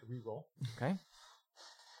fate point to reroll. Okay.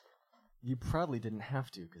 You probably didn't have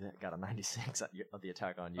to because it got a 96 of the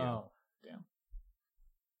attack on you. Oh, damn.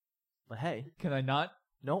 But hey, Can I not?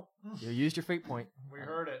 nope. You used your fate point. We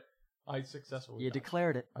heard it. I successfully You dodged.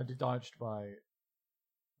 declared it. I dodged by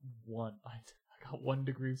 1. I got 1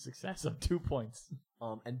 degree of success of 2 points.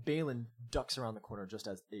 And Balin ducks around the corner just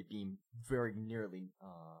as a beam very nearly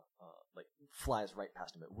like flies right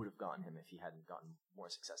past him. It would have gotten him if he hadn't gotten more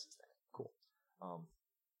successes than it. Cool.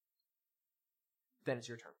 Then it's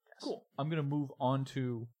your turn. Yes. Cool. I'm going to move on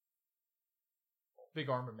to Big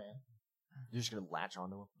Armor Man. You're just gonna latch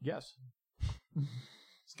onto him. Yes.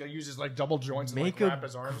 He's gonna use his like double joints Make and like a wrap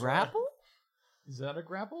his arms. grapple? Is that a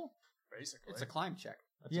grapple? around. Basically, It's a climb check.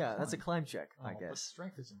 Yeah, that's a climb check, I Oh, but guess.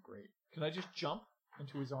 strength isn't great. Can I just jump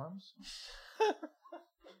into his arms?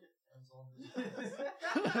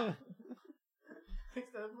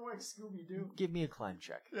 That's more like Scooby Doo. Give me a climb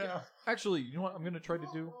check. Yeah. Actually, you know what I'm gonna try to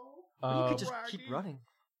do? Or you could just keep running.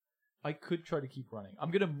 I could try to keep running. I'm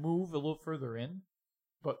gonna move a little further in,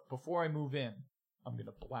 but before I move in, I'm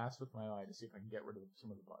gonna blast with my eye to see if I can get rid of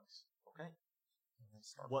some of the bugs. Okay.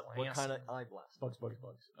 What kind of eye blast? Bugs.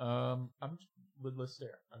 I'm just lidless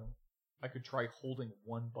stare. I could try holding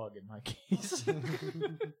one bug in my case.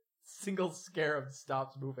 Single scarab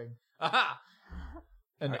stops moving. Aha!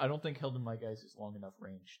 And I don't think held in my guys is long enough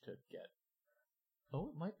range to get.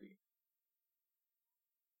 Oh, it might be.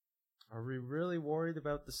 Are we really worried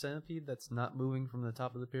about the centipede that's not moving from the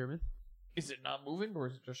top of the pyramid? Is it not moving, or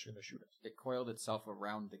is it just gonna shoot us? It coiled itself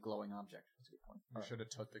around the glowing object. That's a good point. You should have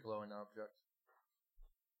took the glowing object.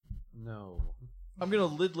 No. I'm gonna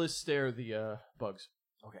lidless stare the bugs.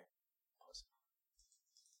 Okay.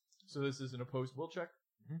 So this is an opposed will check.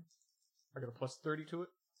 Mhm. I got a plus 30 to it.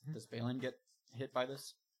 Does Balin get hit by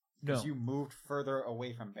this? No, Because you moved further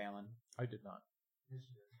away from Balin. I did not.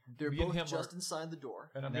 They're Me and both him just are- inside the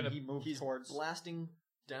door. And I'm And then gonna he moved He's towards... blasting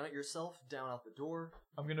down at yourself, down out the door.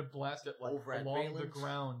 blast it like Over at along the Balin's.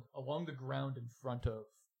 ground in front of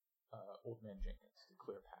Old Man Jenkins to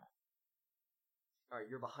clear a path. All right,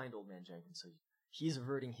 you're behind Old Man Jenkins, so he's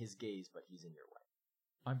averting his gaze, but he's in your way.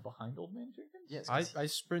 I'm behind Old Man Jenkins? Yes, I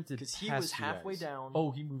sprinted because he past was you halfway guys. down.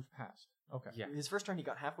 Oh, he moved past. Okay. Yeah. His first turn he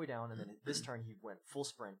got halfway down, and then this turn he went full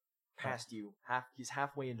sprint past you. He's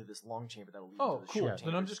halfway into this long chamber that'll lead Oh, to the cool. short Then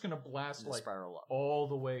I'm chambers just gonna blast and the like spiral up all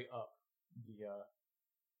the way up the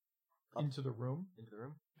Up. into the room, into the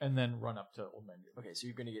room. and then run up to Old Man Jenkins. Okay, so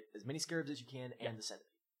you're gonna get as many scarabs as you can and the centipede.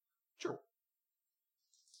 Sure.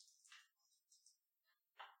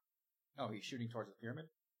 Oh, he's shooting towards the pyramid?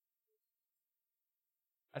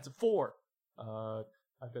 That's a 4. I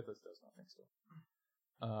bet this does nothing still.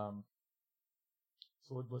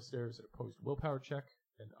 So lidless stare is an opposed willpower check,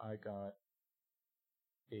 and I got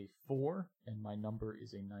a 4, and my number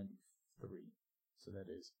is a 93. So that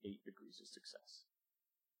is 8 degrees of success.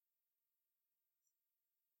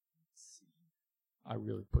 Let's see. I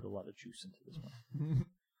really put a lot of juice into this one.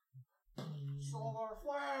 Solar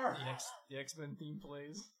flare. The X-Men theme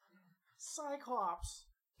plays. Cyclops.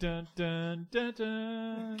 Dun dun dun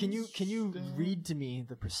dun. Can you read to me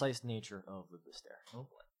the precise nature of the stare? Oh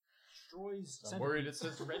boy. Destroys. I'm worried it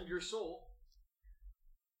says rend your soul.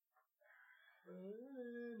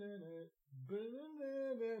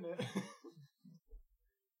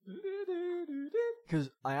 Because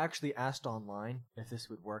I actually asked online if this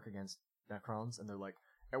would work against Necrons, and they're like,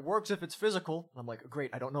 "It works if it's physical." And I'm like,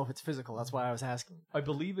 "Great, I don't know if it's physical. That's why I was asking." I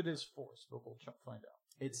believe it is force, but we'll find out.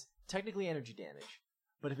 It's technically energy damage,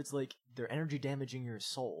 but if it's like they're energy damaging your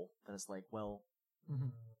soul, then it's like, well,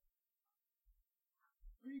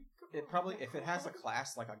 It probably, if it has a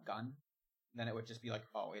class like a gun, then it would just be like,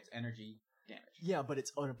 oh, it's energy damage. yeah, but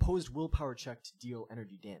it's an opposed willpower check to deal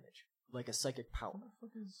energy damage, like a psychic power.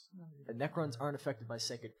 And Necrons aren't affected by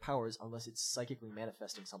psychic powers unless it's psychically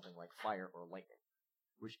manifesting something like fire or lightning,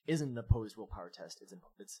 which isn't an opposed willpower test. It's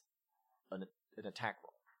an attack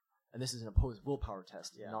roll, and this is an opposed willpower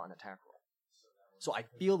test, not an attack roll. So I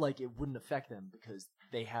feel like it wouldn't affect them because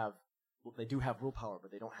they do have willpower, but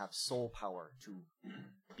they don't have soul power to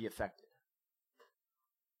be affected.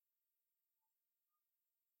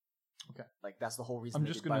 Okay. Like that's the whole reason I'm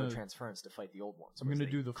they just did gonna- biotransference to fight the old ones. I'm was gonna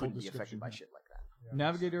they do the full couldn't be affected description by here. shit like that.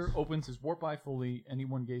 Navigator opens his warp eye fully.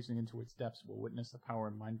 Anyone gazing into its depths will witness the power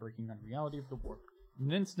and mind-breaking unreality of the warp. In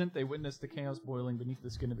an instant, they witness the chaos boiling beneath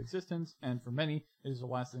the skin of existence, and for many, it is the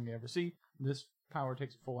last thing they ever see. This power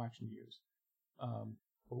takes full action to use.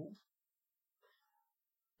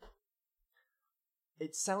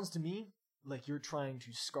 It sounds to me like you're trying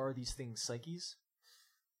to scar these things' psyches,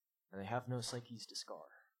 and they have no psyches to scar.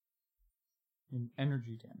 In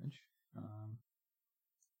energy damage.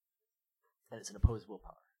 And it's an opposed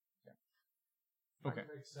willpower. Okay.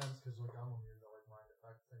 That makes sense because like I'm immune to like mind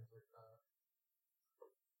effect things like that.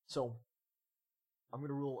 So, I'm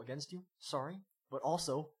gonna rule against you. Sorry, but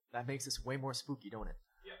also that makes this way more spooky, don't it?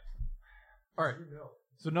 All right.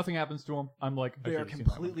 So nothing happens to him. I'm like, I They are should've seen that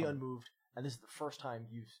one completely coming. unmoved, and this is the first time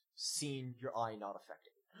you've seen your eye not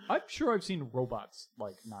affected. I'm sure I've seen robots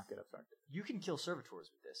like not get affected. You can kill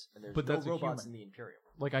servitors with this, and there's But no that's a robots human. in the Imperium.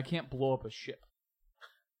 Like I can't blow up a ship.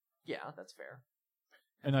 Yeah, that's fair.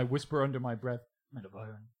 And I whisper under my breath, "Men of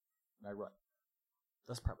iron," and I run.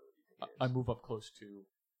 That's probably what you think it I is. move up close to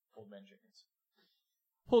Old Man Jenkins.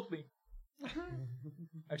 Hold me.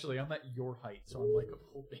 Actually, I'm at your height, so I'm like,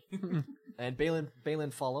 hold me. And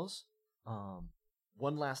Balin follows.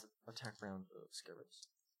 One last attack round of scarabs.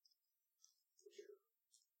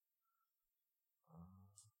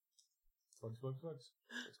 Bugs. Bugs.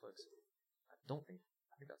 don't think.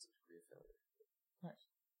 I think that's a degree of failure. Nice.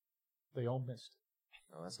 They all missed.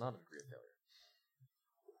 No, that's not a degree of failure.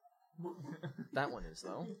 That one is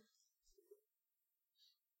though.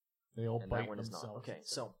 They all And bite that one is themselves. not. Okay,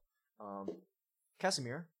 so,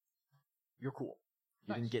 Casimir, you're cool.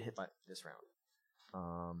 You didn't get hit by this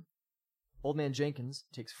round. Old Man Jenkins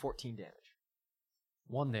takes 14 damage.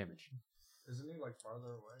 1 damage. Isn't he like farther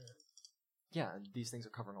away? Yeah, and these things are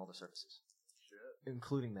covering all the surfaces. Shit.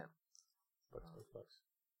 Including them.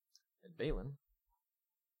 And Balin.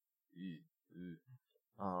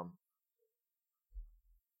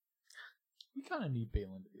 We kind of need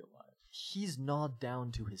Balin to be alive. He's gnawed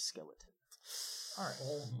down to his skeleton. All right.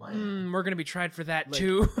 Oh my. We're gonna be tried for that Like-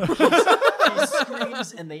 too. He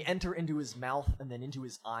screams and they enter into his mouth and then into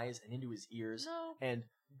his eyes and into his ears. No. And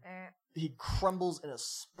he crumbles in a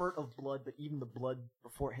spurt of blood, but even the blood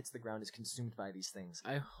before it hits the ground is consumed by these things.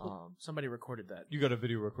 I hope somebody recorded that. You got a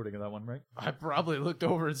video recording of that one, right? I probably looked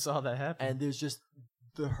over and saw that happen. And there's just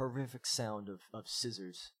the horrific sound of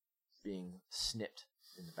scissors being snipped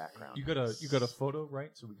in the background. You got a photo, right?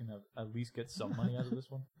 So we can have, at least get some money out of this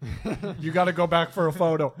one. You got to go back for a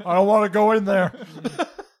photo. I don't want to go in there.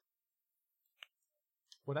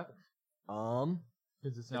 What happened?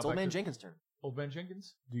 'Cause It's now Old back Man to- Jenkins' turn. Old Man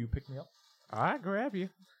Jenkins, do you pick me up? I grab you.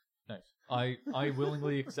 Nice. I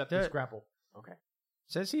willingly accept this grapple. Okay.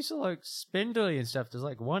 Says he's so like spindly and stuff. Does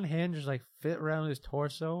like one hand just like fit around his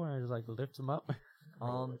torso and I just like lift him up?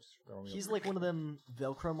 He's like one of them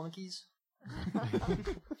Velcro monkeys.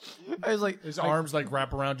 I was like, His arms like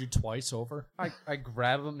wrap around you twice over. I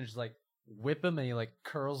grab him and just like whip him and he like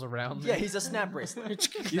curls around me. Yeah, he's a snap bracelet.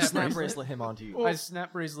 You snap bracelet him onto you. I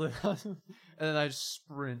snap bracelet on him and then I just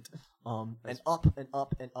sprint. And up and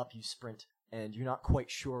up and up you sprint, and you're not quite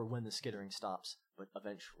sure when the skittering stops, but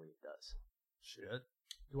eventually it does. Shit.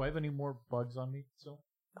 Do I have any more bugs on me still?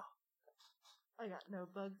 I got no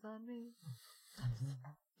bugs on me.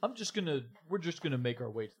 We're just gonna make our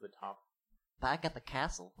way to the top. Back at the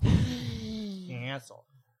castle. Castle.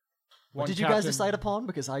 What did you guys decide upon?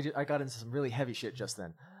 Because I got into some really heavy shit just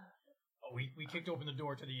then. Oh, we kicked open the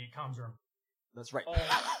door to the comms room. That's right.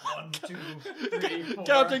 1, 2, 3, 4.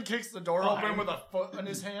 Captain kicks the door open with a foot in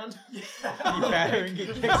his hand. He kicks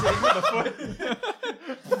it with a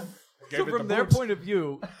foot. So from their point of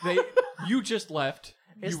view, you just left.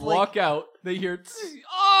 It's You like- walk out. They hear,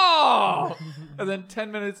 oh, and then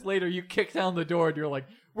 10 minutes later, you kick down the door, and you're like,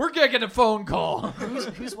 "We're getting a phone call."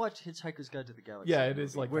 Who's watched Hitchhiker's Guide to the Galaxy? Yeah, it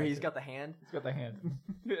is like where that, he's too. got the hand. He's got the hand,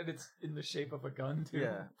 and it's in the shape of a gun too.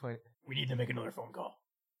 Yeah, point. We need to make another phone call.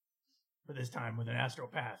 But this time with an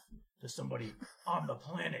astropath to somebody on the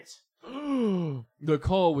planet. The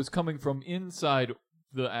call was coming from inside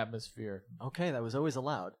the atmosphere. Okay, that was always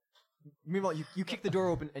allowed. Meanwhile, you kick the door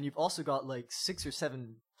open, and you've also got like 6 or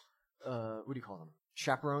 7, what do you call them?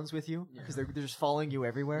 Chaperones with you? Because they're just following you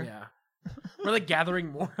everywhere. Yeah. We're like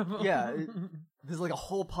gathering more of them. Yeah, there's like a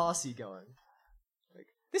whole posse going. Like,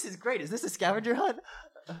 this is great. Is this a scavenger hunt?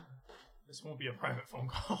 This won't be a private phone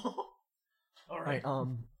call. All right.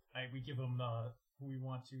 Right, We give them who we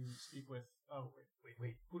want to speak with. Oh,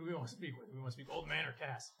 wait. Who do we want to speak with? Do we want to speak Old Man or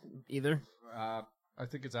Cass? Either. I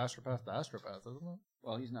think it's astropath to astropath, isn't it?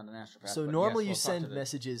 Well, he's not an astropath. so but normally yes, you we'll talk send to the-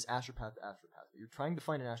 messages astropath to astropath. You're trying to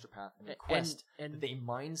find an astropath and request and- that they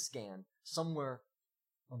mind scan somewhere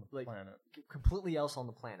On the like planet. completely else on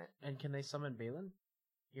the planet. And can they summon Balin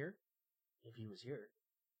here? If he was here.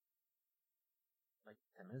 Like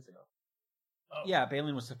 10 minutes ago. Oh. Yeah,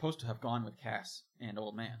 Balin was supposed to have gone with Cass and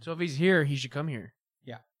Old Man. So if he's here, he should come here.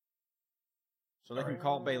 So they can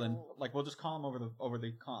call Balin. Like, we'll just call him over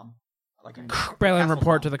the comm. Like in Balin castle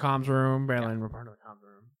report comm. to the comms room. Balin report to the comms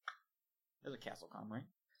room. There's a castle comm, right?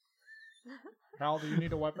 Hal, do you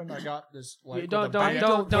need a weapon? I got this. Like, Don't with a bayonet-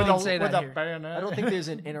 don't with say a, that with here. a bayonet. I don't think there's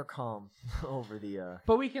an intercom over the.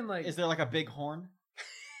 But we can like Is there like a big horn?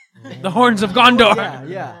 the horns of Gondor.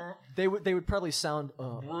 Yeah. They would probably sound.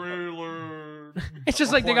 It's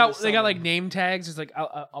just like they horn got to they got summon. like name tags. It's like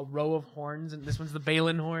a row of horns, and this one's the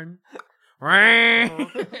Balin horn.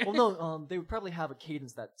 Well, no. They would probably have a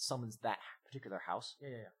cadence that summons that particular house.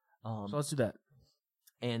 So let's do that.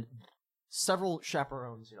 And several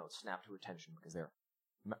chaperones, snap to attention because they're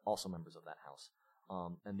also members of that house.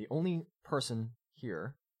 And the only person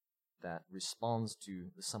here that responds to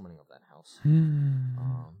the summoning of that house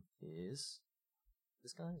is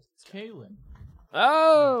this guy. Kalen,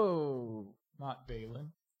 Oh. not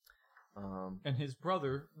Balin, Um, and his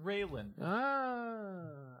brother Raylan.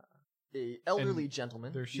 Ah. a elderly And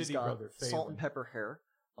gentleman. their He's shitty got brother, salt Phelan. and pepper hair.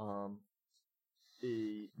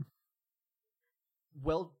 A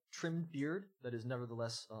well-trimmed beard that is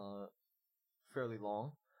nevertheless fairly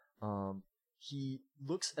long. He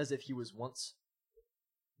looks as if he was once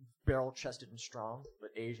barrel-chested and strong,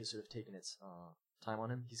 but age has sort of taken its time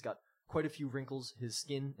on him. He's got quite a few wrinkles. His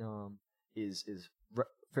skin is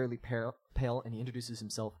fairly pale, and he introduces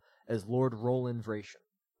himself as Lord Roland Vration.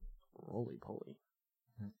 Roly-poly.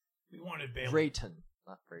 We wanted Balin. Vrayton,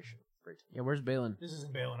 not Vration. Vrayton. Yeah, where's Balin? This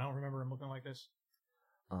isn't Balin. I don't remember him looking like this.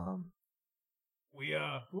 We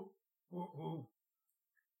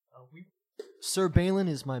Sir Balin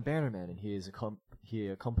is my bannerman, and he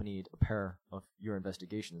accompanied a pair of your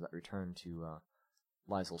investigations that returned to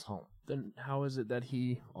Lyzel's home. Then how is it that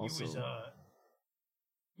he also...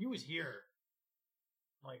 He was here,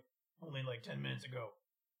 only 10 minutes ago,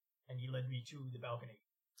 and he led me to the balcony.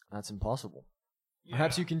 That's impossible. Yeah.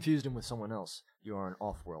 Perhaps you confused him with someone else. You are an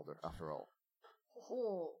off-worlder, after all.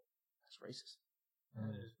 Oh. That's racist.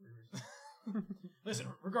 That is pretty racist. Listen,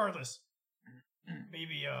 regardless,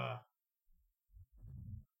 maybe I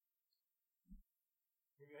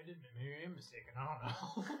am mistaken. I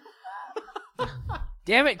don't know.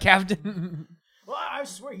 Damn it, Captain! Well, I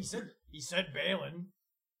swear he said Balin,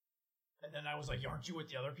 and then I was like, "Aren't you with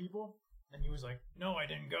the other people?" And he was like, "No, I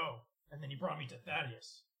didn't go." And then he brought me to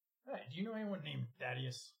Thaddeus. Hey, do you know anyone named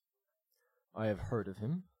Thaddeus? I have heard of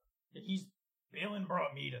him. Balin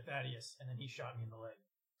brought me to Thaddeus, and then he shot me in the leg.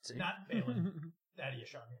 See? Not Balin. Thaddeus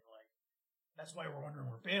shot me in the leg. That's why we're wondering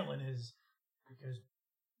where Balin is, because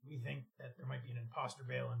we think that there might be an imposter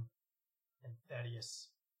Balin, and Thaddeus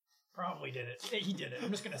probably did it. He did it.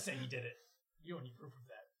 I'm just going to say he did it. You don't need proof of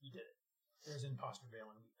that. He did it. There's imposter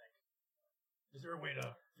Balin, we think. Is there a way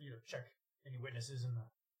for you to check any witnesses in the...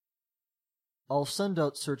 I'll send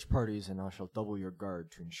out search parties, and I shall double your guard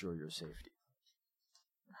to ensure your safety.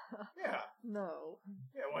 Yeah. No.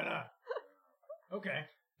 Yeah, why not? Okay.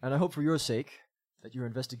 And I hope for your sake that your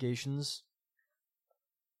investigations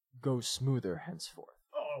go smoother henceforth.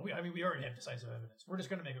 Oh, we already have decisive evidence. We're just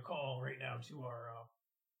going to make a call right now to our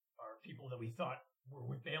people that we thought were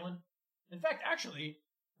with Balin. In fact, actually,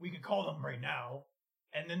 we could call them right now,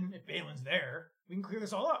 and then if Balin's there, we can clear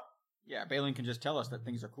this all up. Yeah, Balin can just tell us that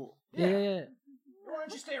things are cool. Yeah. Why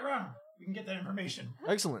don't you stay around? We can get that information.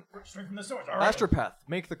 Excellent. Straight from the source. All right. Astropath,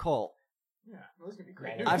 make the call. Yeah, well, this is going to be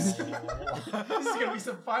great news. This is going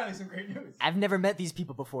to be finally some great news. I've never met these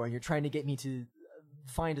people before, and you're trying to get me to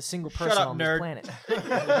find a single person Shut up, on nerd. this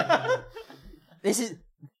planet. This is...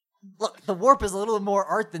 Look, the warp is a little more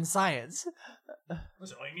art than science.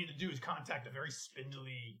 Listen, all you need to do is contact a very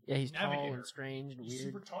spindly Yeah, he's navigator. tall and strange and He's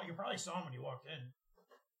weird. super tall. You probably saw him when you walked in.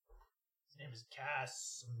 His name is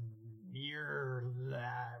Casimir.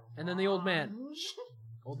 And then the old man.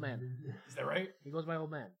 Old man. Is that right? He goes by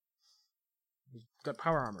old man. He's got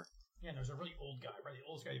power armor. Yeah, and there's a really old guy, probably the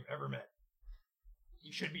oldest guy you've ever met.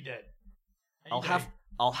 He should be dead.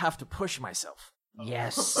 I'll have to push myself.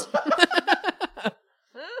 Yes.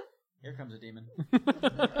 Here comes a demon.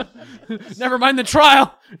 Never mind the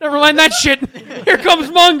trial. Never mind that shit. Here comes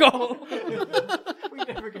Mungo. We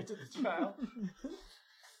never get to the trial.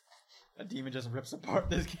 A demon just rips apart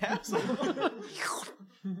this castle.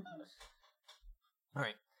 All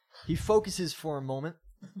right. He focuses for a moment,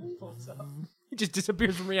 He just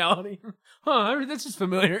disappears from reality. Huh, this is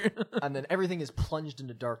familiar. and then everything is plunged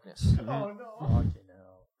into darkness. Oh no. Okay,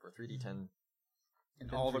 now for 3d10.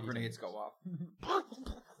 And all the grenades go off.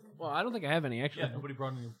 Well, I don't think I have any, actually. Yeah, nobody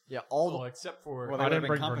brought any. Yeah, all Oh, except for Well, I they didn't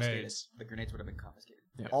would have bring been confiscated. grenades. The grenades would have been confiscated.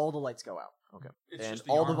 all the lights go out. Okay. It's And just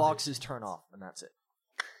the all the arm boxes turn off, and that's it.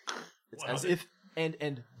 It's Wow. as if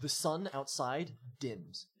and the sun outside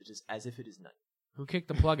dims. It is as if it is night. Who kicked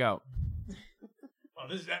the plug out? Oh,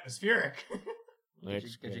 this is atmospheric. Did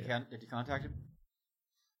you contact him?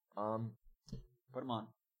 Put him on.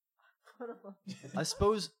 I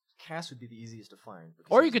suppose Cass would be the easiest to find.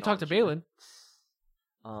 because Or you he's could talk to non-human.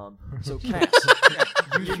 Balin. So Cass,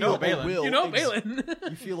 You know feel a Balin. will You know ex- Balin.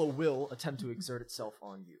 You feel a will attempt to exert itself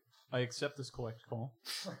on you. I accept this collect call.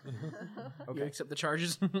 You accept the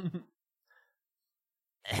charges.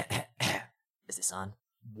 Is this on?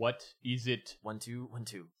 What is it? 1 2 1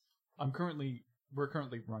 2. We're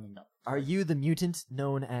currently running up. Are you the mutant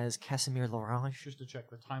known as Casimir L'Orange? Just to check,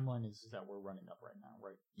 the timeline is that we're running up right now,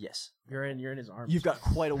 right? Yes. You're in his arms. You've got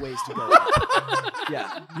quite a ways to go.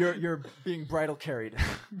 Yeah, you're being bridal carried.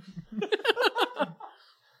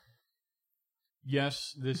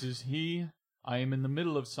 Yes, this is he. I am in the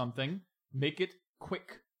middle of something. Make it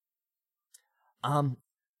quick.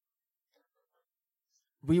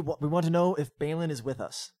 We want to know if Balin is with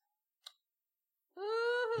us.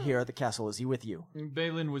 Here at the castle, is he with you?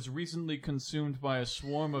 Balin was recently consumed by a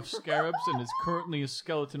swarm of scarabs and is currently a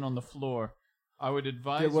skeleton on the floor. I would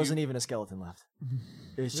advise There wasn't you... even a skeleton left.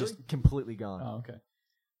 It was just completely gone. Oh, okay.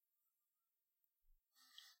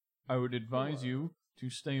 I would advise you to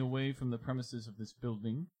stay away from the premises of this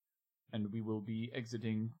building, and we will be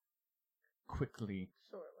exiting quickly.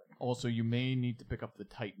 Also, you may need to pick up the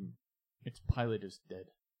Titan. Its pilot is dead.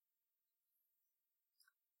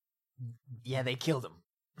 Yeah, they killed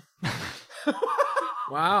him.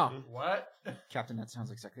 Wow. What? Captain, that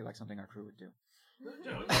sounds exactly like something our crew would do.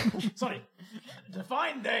 Sorry.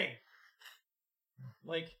 Define they.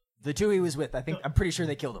 Like The two he was with, I'm pretty sure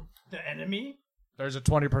they killed him. the enemy. There's a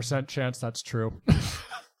 20% chance that's true.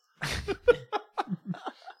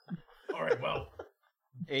 All right. Well,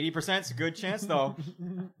 80% is a good chance, though.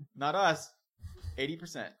 Not us.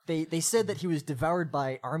 80%. They said that he was devoured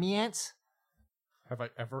by army ants. Have I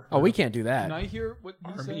ever? Oh, we can't do that. Can I hear what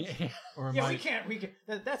he Army says? Or am yeah, I... we can't. We can.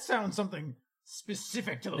 That sounds something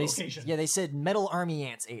specific to the They location. they said metal army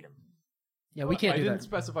ants ate him. Yeah, we can't I do didn't that.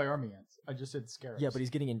 specify army ants. I just said scarabs. Yeah, but he's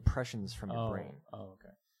getting impressions from your brain. Oh,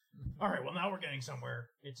 okay. All right. Well, now we're getting somewhere.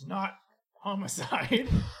 It's not homicide.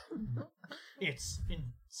 It's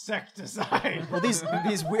insecticide. Well, these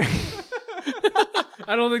weird.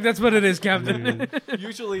 I don't think that's what it is, Captain.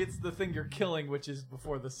 Usually it's the thing you're killing, which is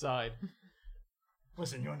before the side.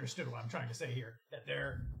 Listen, you understood what I'm trying to say here. That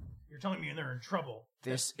you're telling me they're in trouble.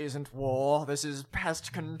 This isn't war. This is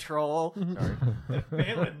pest control. Sorry. That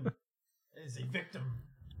Balin is a victim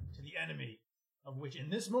to the enemy, of which in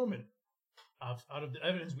this moment, out of the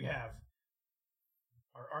evidence we have,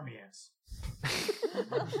 are army ants.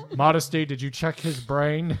 Modesty, did you check his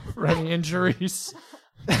brain for any injuries?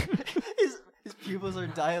 His pupils are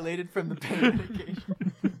dilated from the pain medication.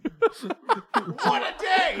 What a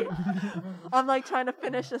day! I'm like trying to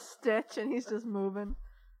finish a stitch and he's just moving.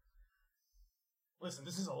 Listen,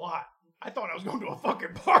 this is a lot. I thought I was going to a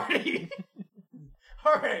fucking party.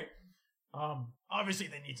 All right. Obviously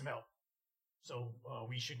they need some help, so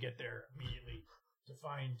we should get there immediately to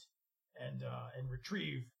find and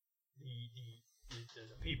retrieve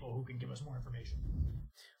the people who can give us more information.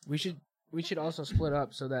 we should also split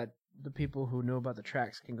up so that the people who know about the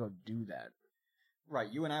tracks can go do that. Right,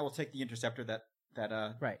 you and I will take the interceptor that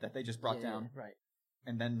they just brought down. Right.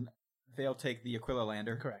 And then they'll take the Aquila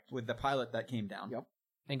lander. Correct. With the pilot that came down. Yep.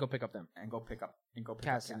 And go pick up them. And go pick up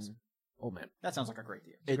Cass Cass. and Old Man. That sounds like a great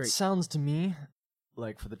deal. It Great. sounds to me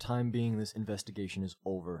like for the time being, this investigation is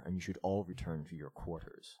over, and you should all return to your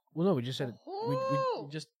quarters. Well, no, we just said we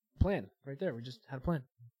just planned right there. We just had a plan.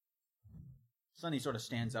 Sonny sort of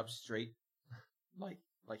stands up straight,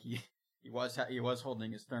 like he was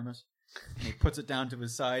holding his thermos, and he puts it down to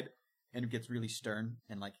his side, and gets really stern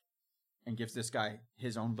and gives this guy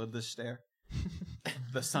his own lidless stare,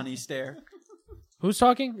 the Sonny stare. Who's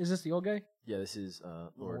talking? Is this the old guy? Yeah, this is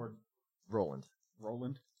Lord Roland.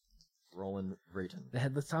 Roland Rayton. The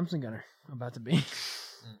headless Thompson gunner. I'm about to be.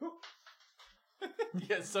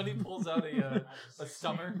 Yeah, Sonny pulls out a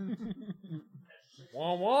summer.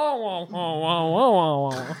 Wah, wah, wah, wah, wah, wah,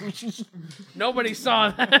 wah. Nobody saw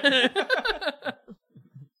that.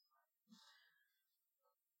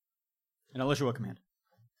 And I'll issue a command.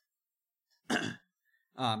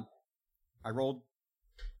 I rolled.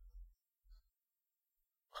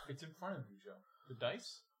 It's in front of you, Joe. The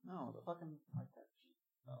dice? No, the fucking. I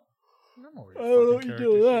don't know I don't know what you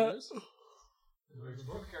do with that. There's a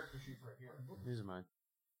book character sheet right here. These are mine.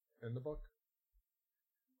 In the book.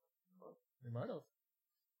 You might have.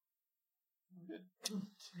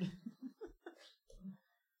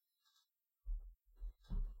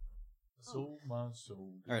 So my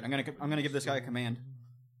soul. All right, I'm gonna give this guy a command.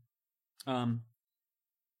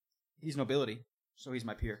 He's nobility, so he's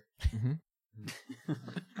my peer.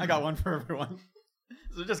 I got one for everyone,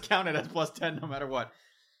 so just count it as +10 no matter what.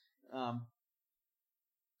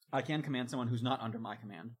 I can command someone who's not under my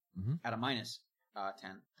command at a -10.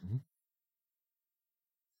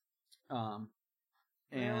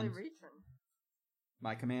 Really And reaching.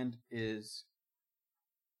 my command is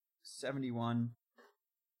 71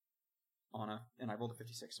 and I rolled a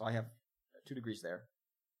 56, so I have 2 degrees there.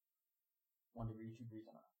 1 degree, 2 degrees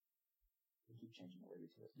on a. We keep changing the way we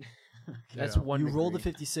do it. That's one. You rolled a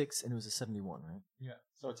degree. 56 and it was a 71, right? Yeah.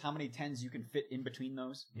 So it's how many 10s you can fit in between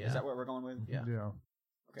those? Yeah. Is that what we're going with? Yeah.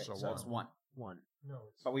 Okay, So so it's 1. One. No,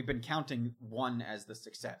 it's But we've been counting 1 as the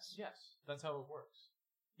success. yes. That's how it works.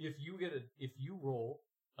 If you roll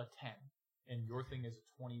a 10 and your thing is a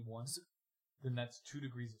 21, then that's 2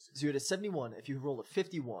 degrees of So success. you're at a 71. If you roll a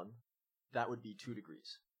 51, that would be 2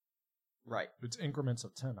 degrees. Right. It's increments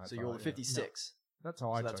of 10. So you roll a 56. That's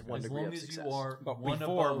how I So that's took one it. As degree long of as success. you are But one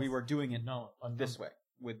before above, we were doing it a this number. way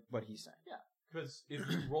with what he's saying. Yeah, because if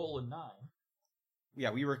you roll a 9,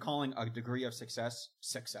 Yeah, we were calling a degree of success.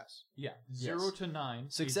 yeah, 0 to 9,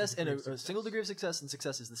 is Success a and degree of a single degree of success and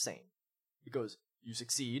success is the same. It goes You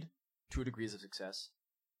succeed, 2 degrees of success.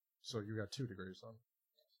 So you got 2 degrees on.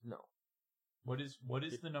 No. What is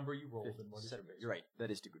the number you rolled and what is your base? You're right.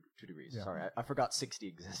 That is 2 degrees. Yeah. Sorry, I forgot 60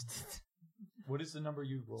 existed. What is the number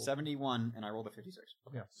you rolled? 71, and I rolled a 56.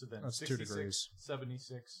 Yeah. So then That's 2 66, degrees.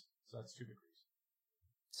 76, so that's 2 degrees.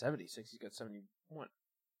 76. You got 71.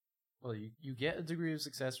 Well, you get a degree of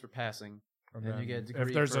success for passing, And then you get a degree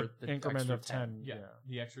if there's for an the increment extra of 10, Yeah,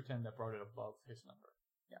 the extra 10 that brought it above his number.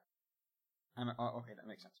 Okay, that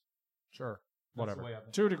makes sense. Sure. That's Whatever. the way I've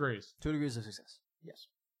been- 2 degrees. 2 degrees of success. Yes.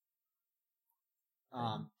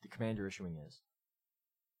 The command you're issuing is.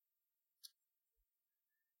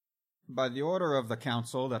 By the order of the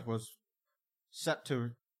council that was set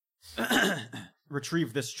to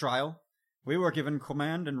retrieve this trial, we were given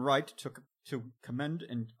command and right to commend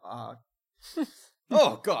and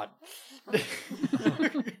oh God!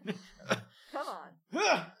 Come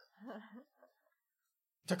on.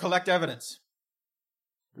 To collect evidence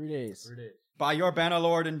 3 days. 3 days. by your banner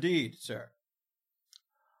lord, indeed, sir.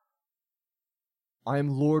 I am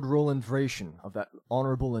Lord Roland Vration of that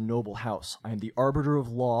honorable and noble house. I am the arbiter of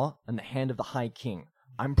law and the hand of the High King.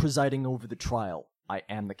 I'm presiding over the trial. I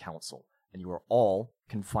am the council, and you are all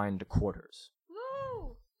confined to quarters.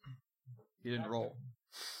 No. You didn't roll.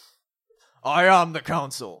 I am the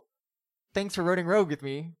council. Thanks for running rogue with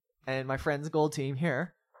me and my friends Gold Team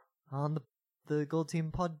here on the Gold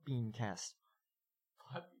Team Podbean cast.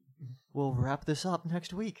 We'll wrap this up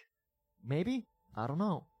next week. Maybe? I don't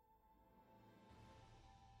know.